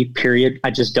negativity, period. I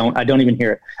don't even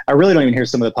hear it. I really don't even hear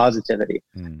some of the positivity,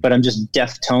 but I'm just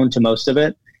deaf-toned to most of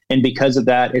it. And because of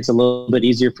that, it's a little bit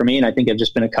easier for me. And I think I've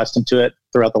just been accustomed to it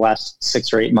throughout the last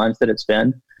 6 or 8 months that it's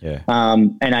been. Yeah.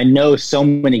 And I know so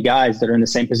many guys that are in the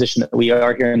same position that we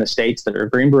are here in the States, that are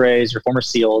Green Berets or former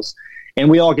SEALs, and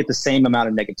we all get the same amount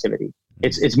of negativity.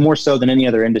 It's more so than any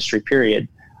other industry, period.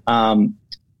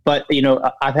 But,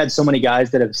 I've had so many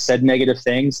guys that have said negative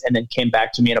things and then came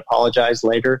back to me and apologized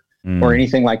later or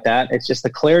anything like that. It's just the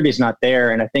clarity is not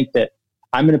there. And I think that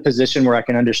I'm in a position where I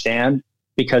can understand,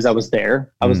 because I was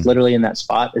there. I was literally in that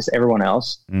spot as everyone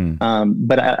else.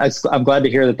 But I'm glad to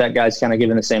hear that guy's kind of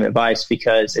giving the same advice,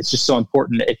 because it's just so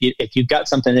important. If you've got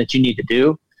something that you need to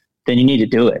do, then you need to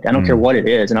do it. I don't care what it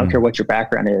is. And I don't care what your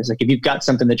background is. Like, if you've got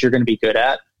something that you're going to be good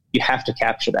at, you have to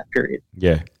capture that, period.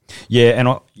 Yeah. Yeah. And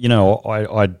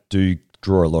I do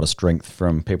draw a lot of strength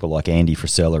from people like Andy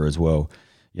Frisella as well.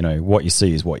 What you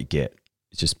see is what you get.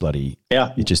 It's just bloody,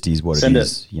 it just is what it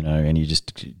is, and you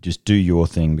just do your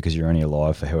thing, because you're only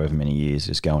alive for however many years.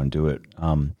 Just go and do it.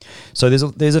 So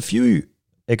there's a few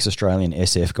ex-Australian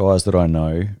SF guys that I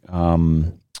know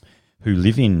who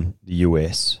live in the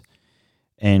US,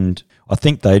 and I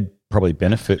think they'd probably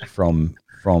benefit from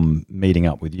meeting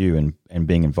up with you and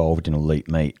being involved in Elite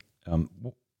Meet.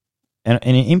 And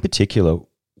in particular,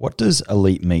 what does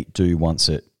Elite Meet do once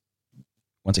it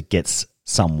gets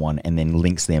someone and then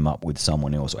links them up with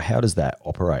someone else? Or how does that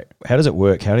operate? How does it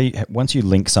work? Once you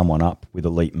link someone up with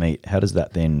Elite Meet, how does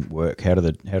that then work? How do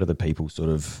the people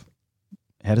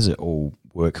how does it all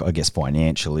work, I guess,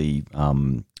 financially,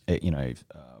 from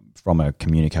a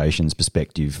communications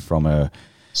perspective,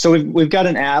 So we've got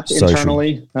an app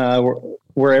internally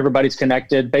where everybody's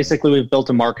connected. Basically, we've built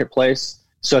a marketplace.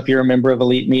 So if you're a member of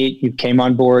Elite Meet, you came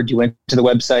on board, you went to the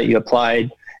website, you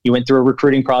applied, you went through a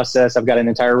recruiting process. I've got an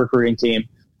entire recruiting team,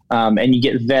 and you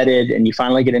get vetted and you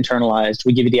finally get internalized.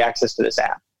 We give you the access to this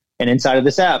app. And inside of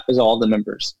this app is all the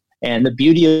members. And the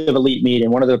beauty of Elite Meet,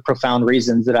 and one of the profound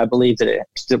reasons that I believe that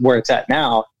where it's at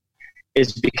now,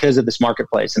 is because of this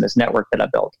marketplace and this network that I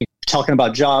built. Talking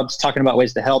about jobs, talking about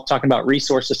ways to help, talking about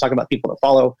resources, talking about people to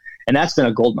follow. And that's been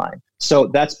a goldmine. So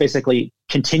that's basically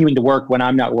continuing to work when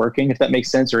I'm not working, if that makes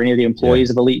sense, or any of the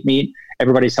employees of Elite Meet.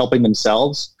 Everybody's helping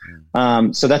themselves.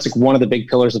 So that's like one of the big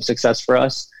pillars of success for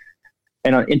us.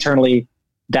 And internally,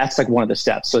 that's like one of the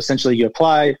steps. So essentially you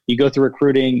apply, you go through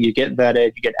recruiting, you get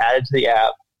vetted, you get added to the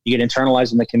app, you get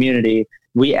internalized in the community.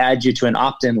 We add you to an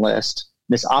opt-in list.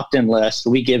 This opt-in list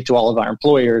we give to all of our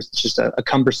employers. It's just a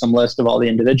cumbersome list of all the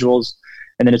individuals.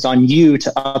 And then it's on you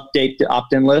to update the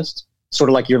opt-in list, sort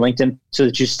of like your LinkedIn, so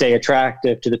that you stay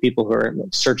attractive to the people who are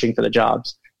searching for the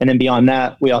jobs. And then beyond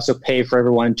that, we also pay for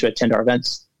everyone to attend our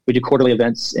events. We do quarterly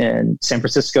events in San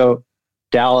Francisco,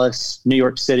 Dallas, New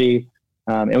York City,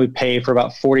 and we pay for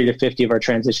about 40 to 50 of our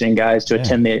transitioning guys to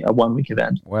attend a 1-week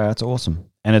event. Wow, that's awesome.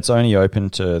 And it's only open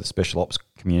to the special ops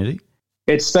community?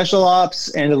 It's special ops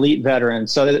and elite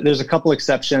veterans. So there's a couple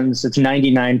exceptions. It's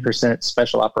 99%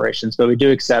 special operations, but we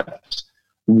do accept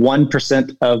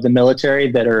 1% of the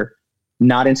military that are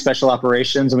not in special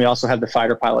operations. And we also have the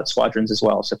fighter pilot squadrons as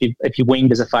well. So if you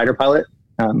winged as a fighter pilot,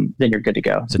 then you're good to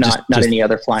go. So not any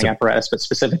other flying apparatus, but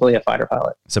specifically a fighter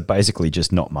pilot. So basically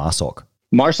just not MARSOC.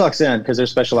 MARSOC's in because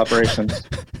there's special operations.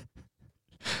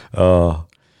 Oh,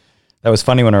 that was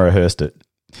funny when I rehearsed it.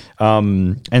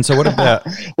 And so what about?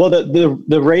 Well,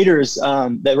 the Raiders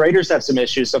have some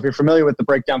issues. So if you're familiar with the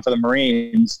breakdown for the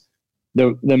Marines,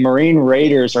 the Marine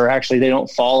Raiders are actually, they don't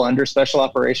fall under special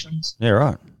operations. Yeah,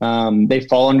 right. They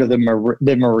fall under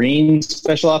the Marine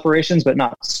special operations, but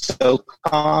not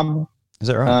SOCOM. Is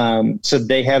that right? So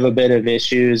they have a bit of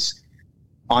issues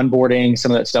onboarding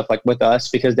some of that stuff like with us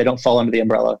because they don't fall under the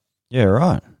umbrella. Yeah,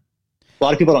 right. A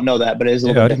lot of people don't know that, but it is a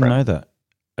little bit different. I didn't know that.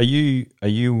 Are you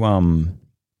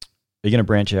going to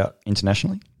branch out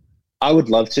internationally? I would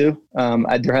love to.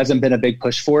 There hasn't been a big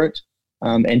push for it.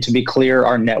 And to be clear,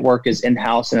 our network is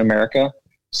in-house in America.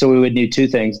 So we would need two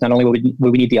things. Not only would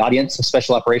we need the audience of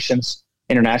special operations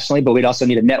internationally, but we'd also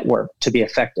need a network to be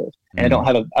effective. And I don't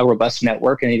have a robust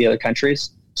network in any of the other countries.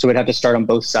 So we'd have to start on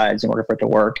both sides in order for it to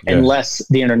work, unless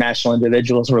the international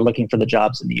individuals were looking for the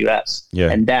jobs in the U.S. Yeah.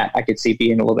 And that I could see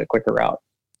being a little bit quicker route.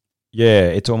 Yeah,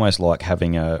 it's almost like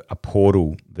having a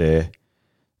portal there,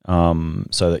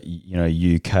 so that,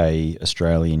 UK,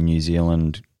 Australian, New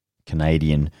Zealand,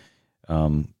 Canadian,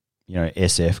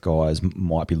 SF guys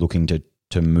might be looking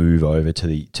to move over to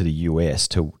the US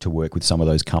to work with some of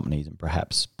those companies, and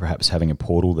perhaps having a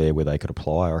portal there where they could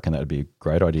apply. I reckon that would be a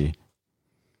great idea.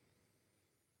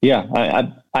 Yeah,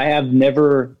 I have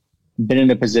never been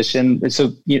in a position.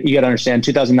 So you got to understand,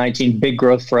 2019, big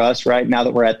growth for us, right? Now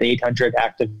that we're at the 800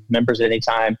 active members at any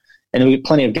time. And we have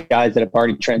plenty of guys that have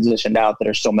already transitioned out that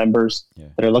are still members,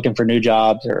 that are looking for new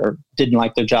jobs or didn't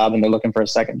like their job and they're looking for a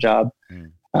second job.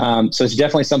 So it's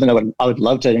definitely something I would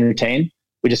love to entertain.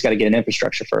 We just got to get an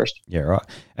infrastructure first. Yeah, right.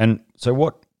 And so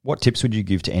what tips would you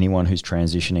give to anyone who's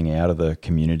transitioning out of the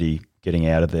community, getting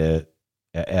out of the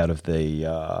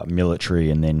military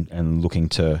and looking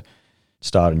to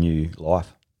start a new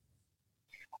life?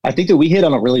 I think that we hit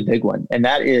on a really big one, and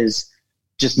that is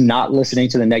just not listening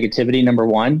to the negativity, number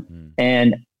one.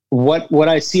 And what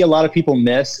I see a lot of people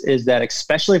miss is that,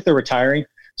 especially if they're retiring.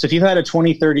 So if you've had a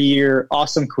 20, 30 year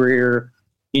awesome career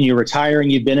and you're retiring,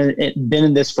 you've been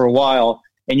in this for a while,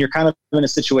 and you're kind of in a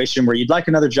situation where you'd like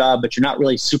another job, but you're not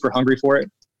really super hungry for it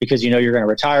because you're going to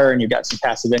retire and you've got some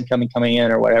passive income coming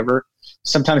in or whatever.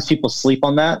 Sometimes people sleep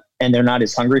on that and they're not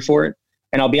as hungry for it.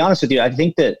 And I'll be honest with you, I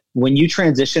think that when you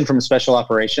transition from special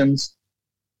operations,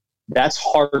 that's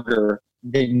harder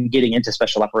than getting into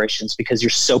special operations because you're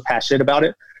so passionate about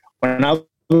it. When I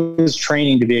was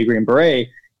training to be a Green Beret,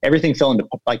 everything fell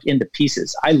into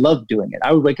pieces. I loved doing it.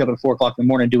 I would wake up at 4 o'clock in the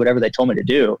morning and do whatever they told me to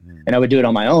do. And I would do it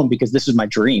on my own because this was my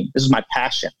dream. This was my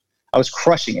passion. I was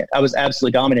crushing it. I was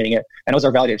absolutely dominating it. And I was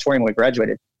our valedictorian when we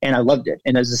graduated. And I loved it.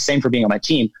 And it was the same for being on my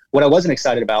team. What I wasn't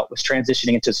excited about was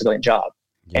transitioning into a civilian job.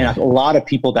 And a lot of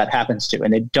people that happens to,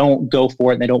 and they don't go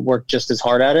for it and they don't work just as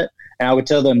hard at it. And I would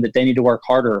tell them that they need to work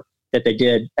harder as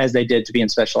they did to be in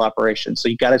special operations. So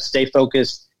you got to stay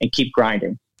focused and keep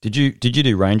grinding. Did you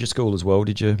do Ranger School as well?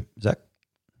 Did you, Zach?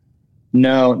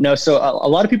 No. So a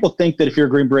lot of people think that if you're a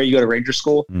Green Beret, you go to Ranger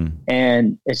School,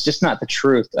 and it's just not the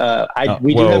truth.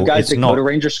 We do have guys that go to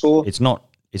Ranger School. It's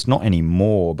not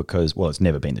anymore because, well, it's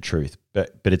never been the truth,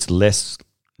 but it's less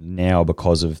now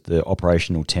because of the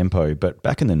operational tempo. But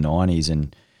back in the 90s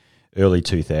and early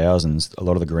 2000s, a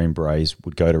lot of the Green Berets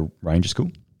would go to Ranger School.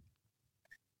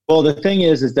 Well, the thing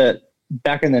is that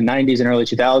back in the 90s and early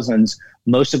 2000s,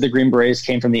 most of the Green Berets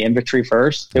came from the infantry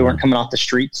first. They weren't coming off the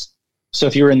streets. So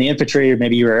if you were in the infantry or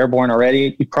maybe you were airborne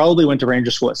already, you probably went to Ranger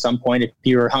School at some point. If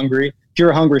you were hungry, if you're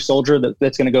a hungry soldier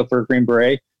that's going to go for a Green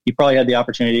Beret, you probably had the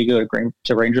opportunity to go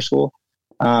to Ranger School.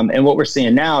 And what we're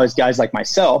seeing now is guys like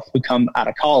myself who come out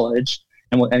of college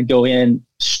and go in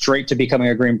straight to becoming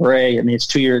a Green Beret. I mean, it's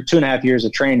 2.5 years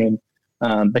of training,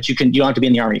 but you don't have to be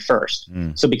in the Army first.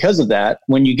 So because of that,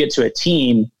 when you get to a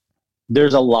team,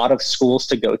 there's a lot of schools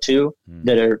to go to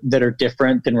that are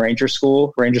different than Ranger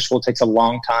School. Ranger School takes a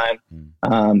long time,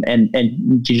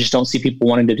 and you just don't see people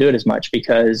wanting to do it as much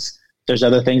because there's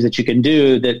other things that you can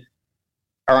do that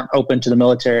aren't open to the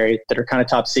military, that are kind of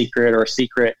top secret or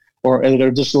secret, or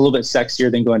they're just a little bit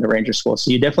sexier than going to Ranger School.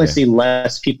 So you definitely see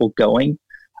less people going.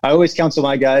 I always counsel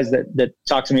my guys that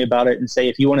talk to me about it and say,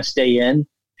 if you want to stay in,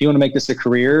 if you want to make this a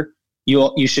career,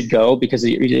 you should go because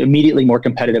you're immediately more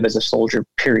competitive as a soldier,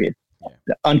 period.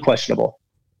 Unquestionable.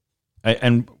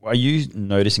 And are you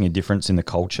noticing a difference in the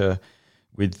culture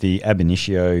with the ab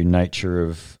initio nature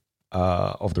of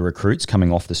the recruits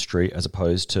coming off the street as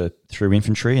opposed to through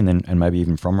infantry and maybe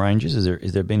even from Rangers?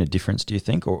 Is there been a difference, do you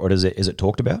think, or is it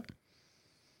talked about?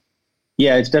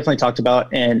 Yeah, it's definitely talked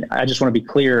about. And I just want to be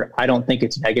clear. I don't think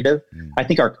it's negative. I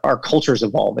think our culture is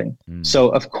evolving. So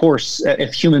of course,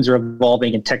 if humans are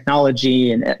evolving in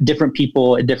technology and different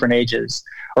people at different ages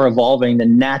are evolving,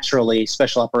 then naturally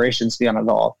special operations be on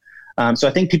evolve. So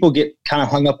I think people get kind of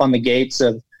hung up on the gates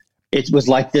of, it was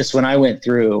like this when I went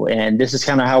through, and this is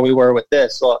kind of how we were with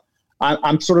this. Well,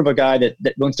 I'm sort of a guy that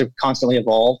wants to constantly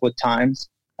evolve with times.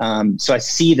 So I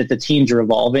see that the teams are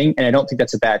evolving, and I don't think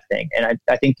that's a bad thing. And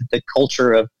I think that the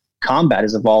culture of combat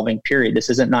is evolving, period. This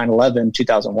isn't 9/11,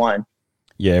 2001.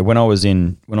 Yeah, when I was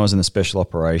in the special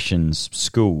operations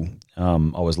school,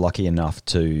 I was lucky enough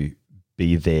to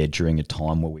be there during a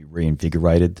time where we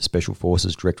reinvigorated the Special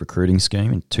Forces direct recruiting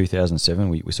scheme in 2007.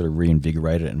 We sort of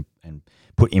reinvigorated it and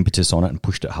put impetus on it and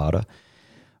pushed it harder.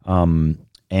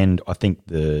 And I think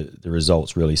the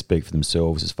results really speak for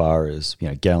themselves as far as,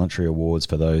 gallantry awards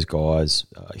for those guys,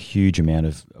 a huge amount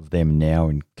of them now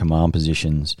in command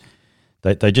positions.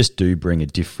 They just do bring a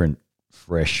different,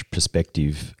 fresh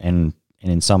perspective and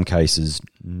in some cases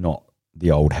not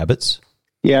the old habits.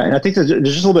 Yeah, and I think they're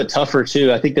just a little bit tougher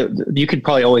too. I think that you could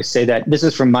probably always say that. This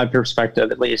is from my perspective,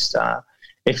 at least.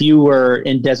 If you were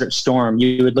in Desert Storm,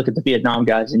 you would look at the Vietnam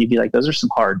guys and you'd be like, those are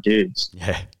some hard dudes.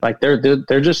 Yeah. Like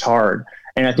they're just hard.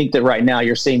 And I think that right now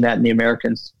you're seeing that in the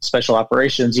American special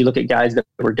operations. You look at guys that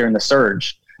were during the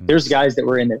surge. There's guys that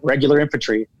were in the regular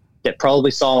infantry that probably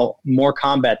saw more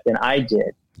combat than I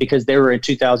did because they were in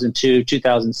 2002,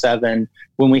 2007,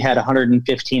 when we had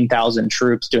 115,000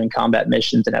 troops doing combat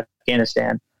missions in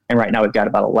Afghanistan. And right now we've got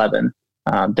about 11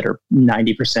 that are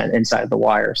 90% inside the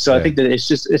wire. So I think that it's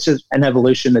just an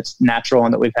evolution that's natural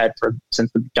and that we've had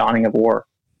since the dawning of war.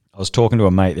 I was talking to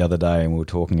a mate the other day and we were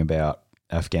talking about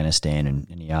Afghanistan and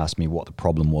he asked me what the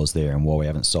problem was there and why we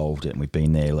haven't solved it, and we've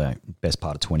been there like best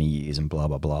part of 20 years and blah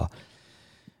blah blah.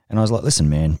 And I was like, listen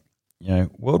man,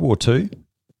 World War II,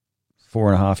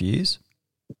 4.5 years,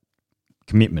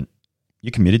 commitment.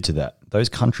 You committed to that. Those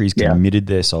countries committed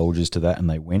their soldiers to that, and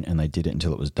they went and they did it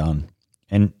until it was done.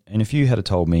 And if you had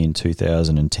told me in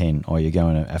 2010, you're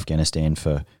going to Afghanistan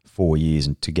for 4 years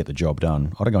and to get the job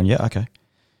done, I'd have gone, yeah, okay.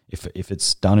 If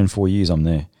it's done in 4 years, I'm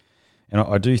there. And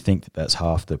I do think that that's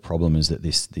half the problem, is that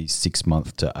these 6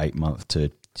 month to 8 month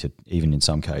to even in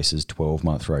some cases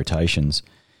 12-month rotations,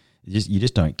 you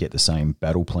just don't get the same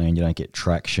battle plan. You don't get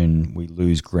traction. We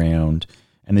lose ground,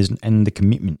 and the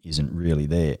commitment isn't really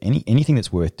there. Anything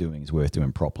that's worth doing is worth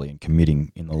doing properly and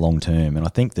committing in the long term. And I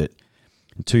think that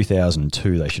in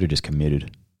 2002 they should have just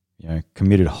committed,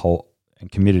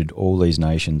 committed all these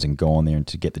nations and gone there and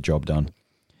to get the job done.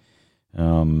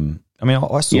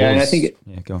 I saw. Yeah, and I think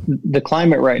the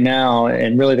climate right now,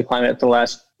 and really the climate the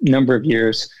last number of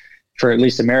years, for at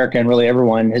least America and really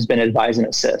everyone, has been advise and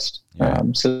assist. Yeah.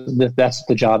 So that's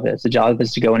the job is. The job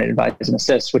is to go and advise and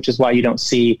assist, which is why you don't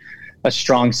see a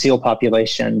strong SEAL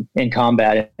population in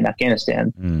combat in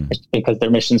Afghanistan. It's because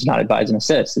their mission's not advise and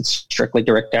assist. It's strictly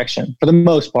direct action for the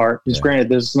most part. Just granted,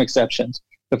 there's some exceptions,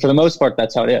 but for the most part,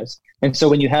 that's how it is. And so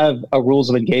when you have a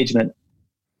rules of engagement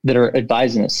that are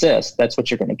advise and assist, that's what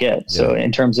you're going to get. Yeah. So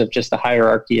in terms of just the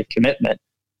hierarchy of commitment,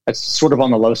 that's sort of on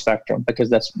the low spectrum,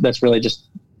 because that's really just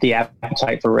the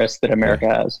appetite for risk that America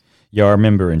has. Yeah, I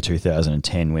remember in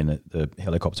 2010 when the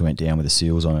helicopter went down with the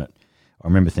SEALs on it, I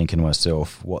remember thinking to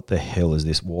myself, what the hell is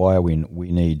this? Why are we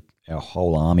need, our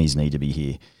whole armies need to be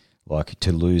here. Like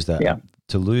to lose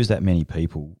that many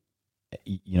people,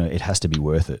 it has to be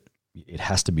worth it. It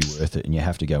has to be worth it, and you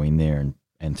have to go in there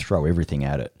and throw everything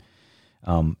at it.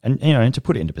 And to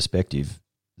put it into perspective,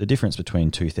 the difference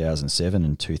between 2007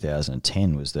 and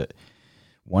 2010 was that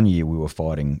one year we were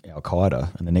fighting Al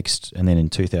Qaeda, and then in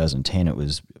 2010 it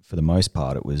was, for the most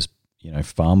part, it was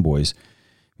farm boys.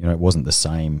 It wasn't the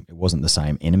same. It wasn't the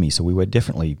same enemy. So we were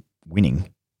definitely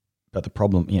winning, but the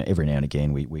problem, every now and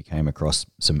again we came across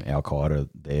some Al Qaeda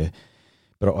there.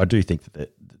 But I do think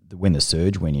that when the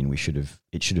surge went in,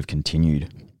 it should have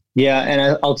continued. Yeah,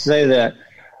 and I'll say that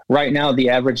right now the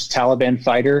average Taliban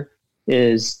fighter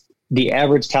is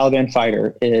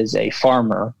a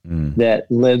farmer that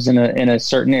lives in a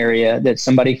certain area, that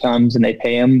somebody comes and they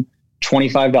pay him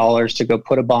 $25 to go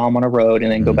put a bomb on a road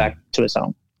and then go back to his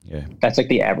home. Yeah, that's like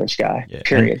the average guy. Yeah.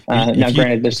 Period. Now,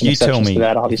 granted, there's some exceptions to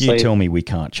that. Obviously, if you tell me we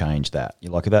can't change that,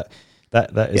 like that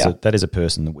is a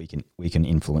person that we can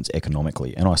influence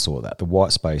economically, and I saw that the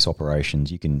white space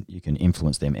operations, you can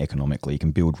influence them economically. You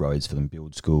can build roads for them,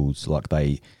 build schools.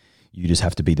 You just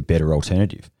have to be the better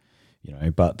alternative.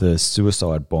 But the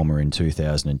suicide bomber in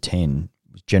 2010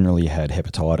 generally had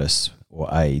hepatitis or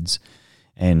AIDS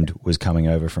and was coming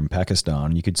over from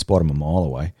Pakistan. You could spot him a mile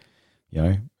away,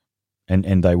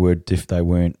 and they were, if they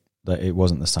weren't, it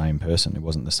wasn't the same person. It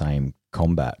wasn't the same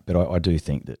combat. But I do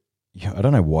think that, I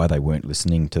don't know why they weren't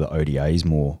listening to the ODAs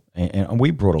more. And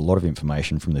we brought a lot of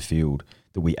information from the field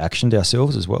that we actioned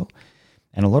ourselves as well.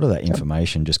 And a lot of that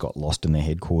information just got lost in their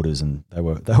headquarters, and they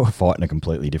were fighting a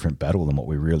completely different battle than what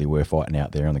we really were fighting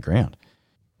out there on the ground.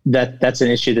 That's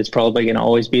an issue that's probably going to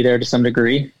always be there to some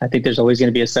degree. I think there's always going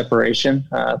to be a separation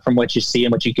from what you see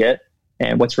and what you get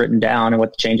and what's written down and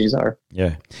what the changes are.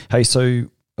 Yeah. Hey, so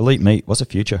Elite Meat, what's the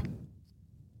future?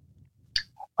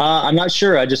 I'm not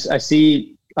sure. I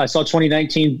saw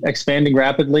 2019 expanding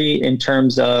rapidly in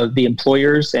terms of the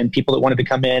employers and people that wanted to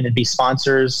come in and be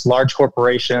sponsors, large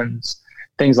corporations,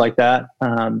 things like that.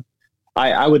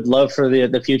 I would love for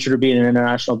the future to be an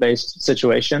international based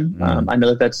situation. I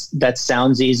know that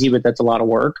sounds easy, but that's a lot of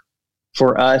work.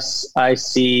 For us, I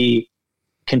see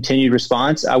continued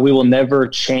response. We will never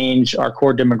change our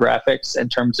core demographics in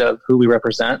terms of who we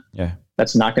represent. Yeah.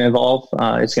 That's not going to evolve.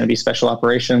 It's going to be special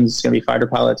operations. It's going to be fighter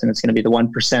pilots, and it's going to be the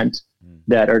 1%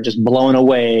 that are just blown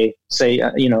away. Say,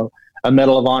 a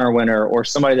Medal of Honor winner, or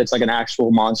somebody that's like an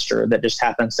actual monster that just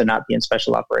happens to not be in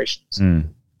special operations.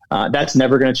 That's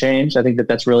never going to change. I think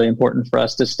that's really important for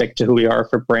us to stick to who we are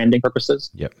for branding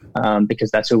purposes. Yep.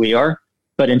 Because that's who we are.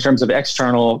 But in terms of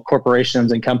external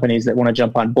corporations and companies that want to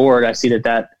jump on board, I see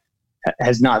that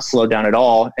has not slowed down at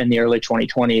all in the early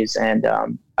 2020s. And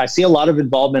I see a lot of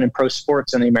involvement in pro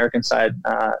sports on the American side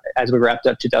as we wrapped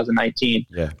up 2019.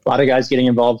 Yeah. A lot of guys getting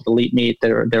involved with Elite Meat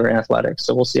that are in athletics.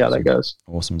 So we'll see how that goes.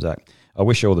 Awesome, Zach. I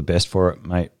wish you all the best for it,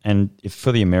 mate. And if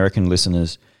for the American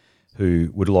listeners who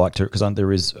would like to, because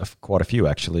there is quite a few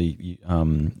actually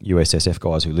USSF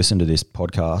guys who listen to this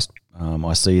podcast.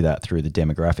 I see that through the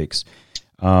demographics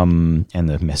and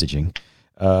the messaging.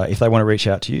 If they want to reach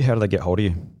out to you, how do they get hold of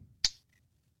you?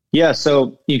 Yeah,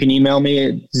 so you can email me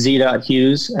at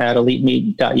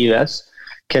z.hughes@elitemeat.us.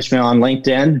 Catch me on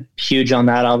LinkedIn, huge on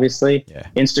that, obviously. Yeah.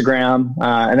 Instagram,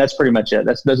 and that's pretty much it.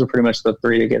 Those are pretty much the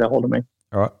three to get a hold of me.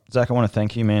 All right, Zach, I want to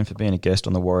thank you, man, for being a guest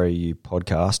on the Warrior U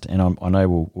podcast, and I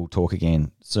know we'll talk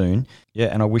again soon. Yeah,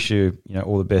 and I wish you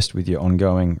all the best with your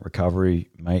ongoing recovery,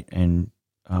 mate. And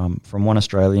from one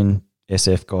Australian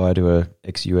SF guy to a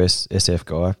ex-US SF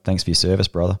guy, thanks for your service,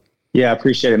 brother. Yeah, I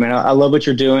appreciate it, man. I love what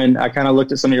you're doing. I kind of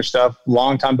looked at some of your stuff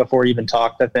long time before you even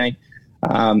talked, I think.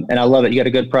 And I love it. You got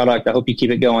a good product. I hope you keep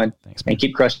it going. Thanks, man. And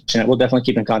keep crushing it. We'll definitely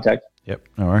keep in contact. Yep,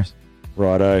 no worries.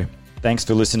 Righto. Thanks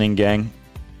for listening, gang.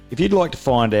 If you'd like to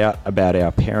find out about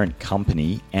our parent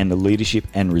company and the leadership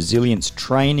and resilience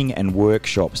training and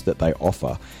workshops that they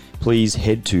offer, please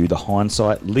head to the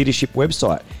Hindsight Leadership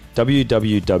website,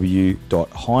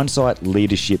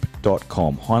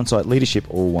 www.hindsightleadership.com. Hindsight Leadership,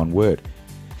 all one word.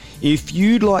 If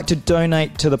you'd like to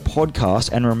donate to the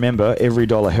podcast, and remember, every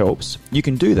dollar helps, you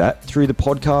can do that through the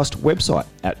podcast website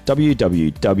at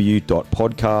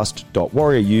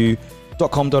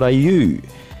www.podcast.warriorU.com.au.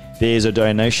 There's a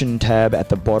donation tab at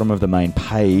the bottom of the main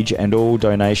page, and all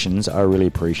donations are really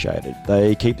appreciated.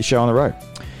 They keep the show on the road.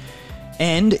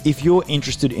 And if you're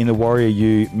interested in the Warrior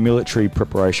U military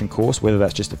preparation course, whether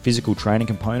that's just the physical training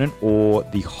component or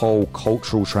the whole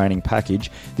cultural training package,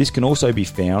 this can also be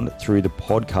found through the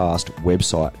podcast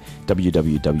website,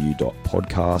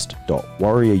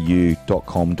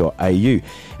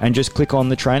 www.podcast.warriorU.com.au, and just click on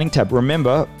the training tab.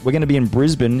 Remember, we're going to be in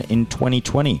Brisbane in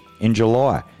 2020, in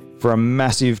July, for a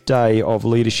massive day of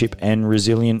leadership and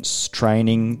resilience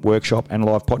training, workshop, and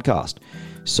live podcast.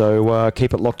 So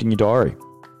keep it locked in your diary.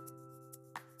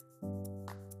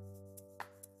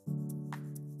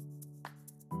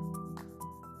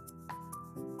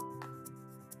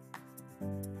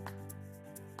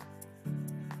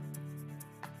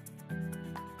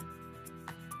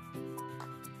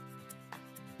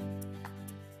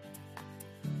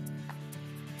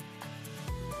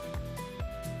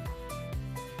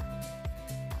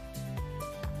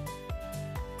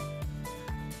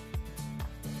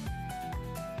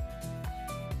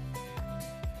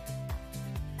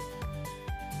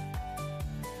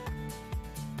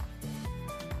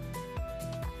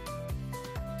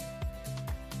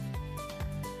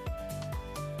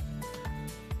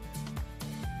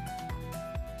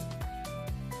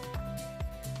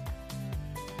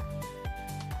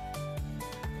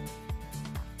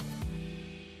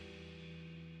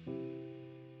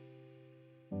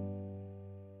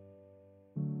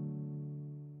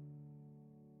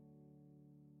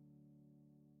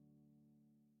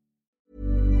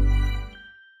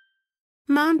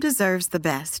 Mom deserves the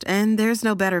best, and there's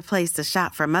no better place to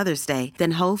shop for Mother's Day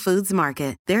than Whole Foods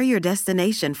Market. They're your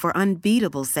destination for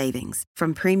unbeatable savings,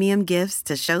 from premium gifts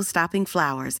to show-stopping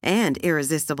flowers and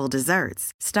irresistible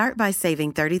desserts. Start by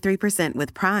saving 33%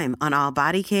 with Prime on all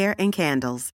body care and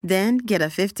candles. Then get a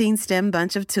 15-stem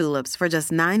bunch of tulips for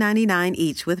just $9.99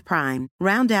 each with Prime.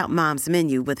 Round out Mom's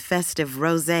menu with festive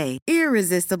rosé,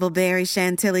 irresistible berry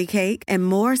chantilly cake, and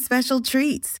more special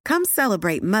treats. Come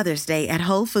celebrate Mother's Day at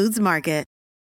Whole Foods Market.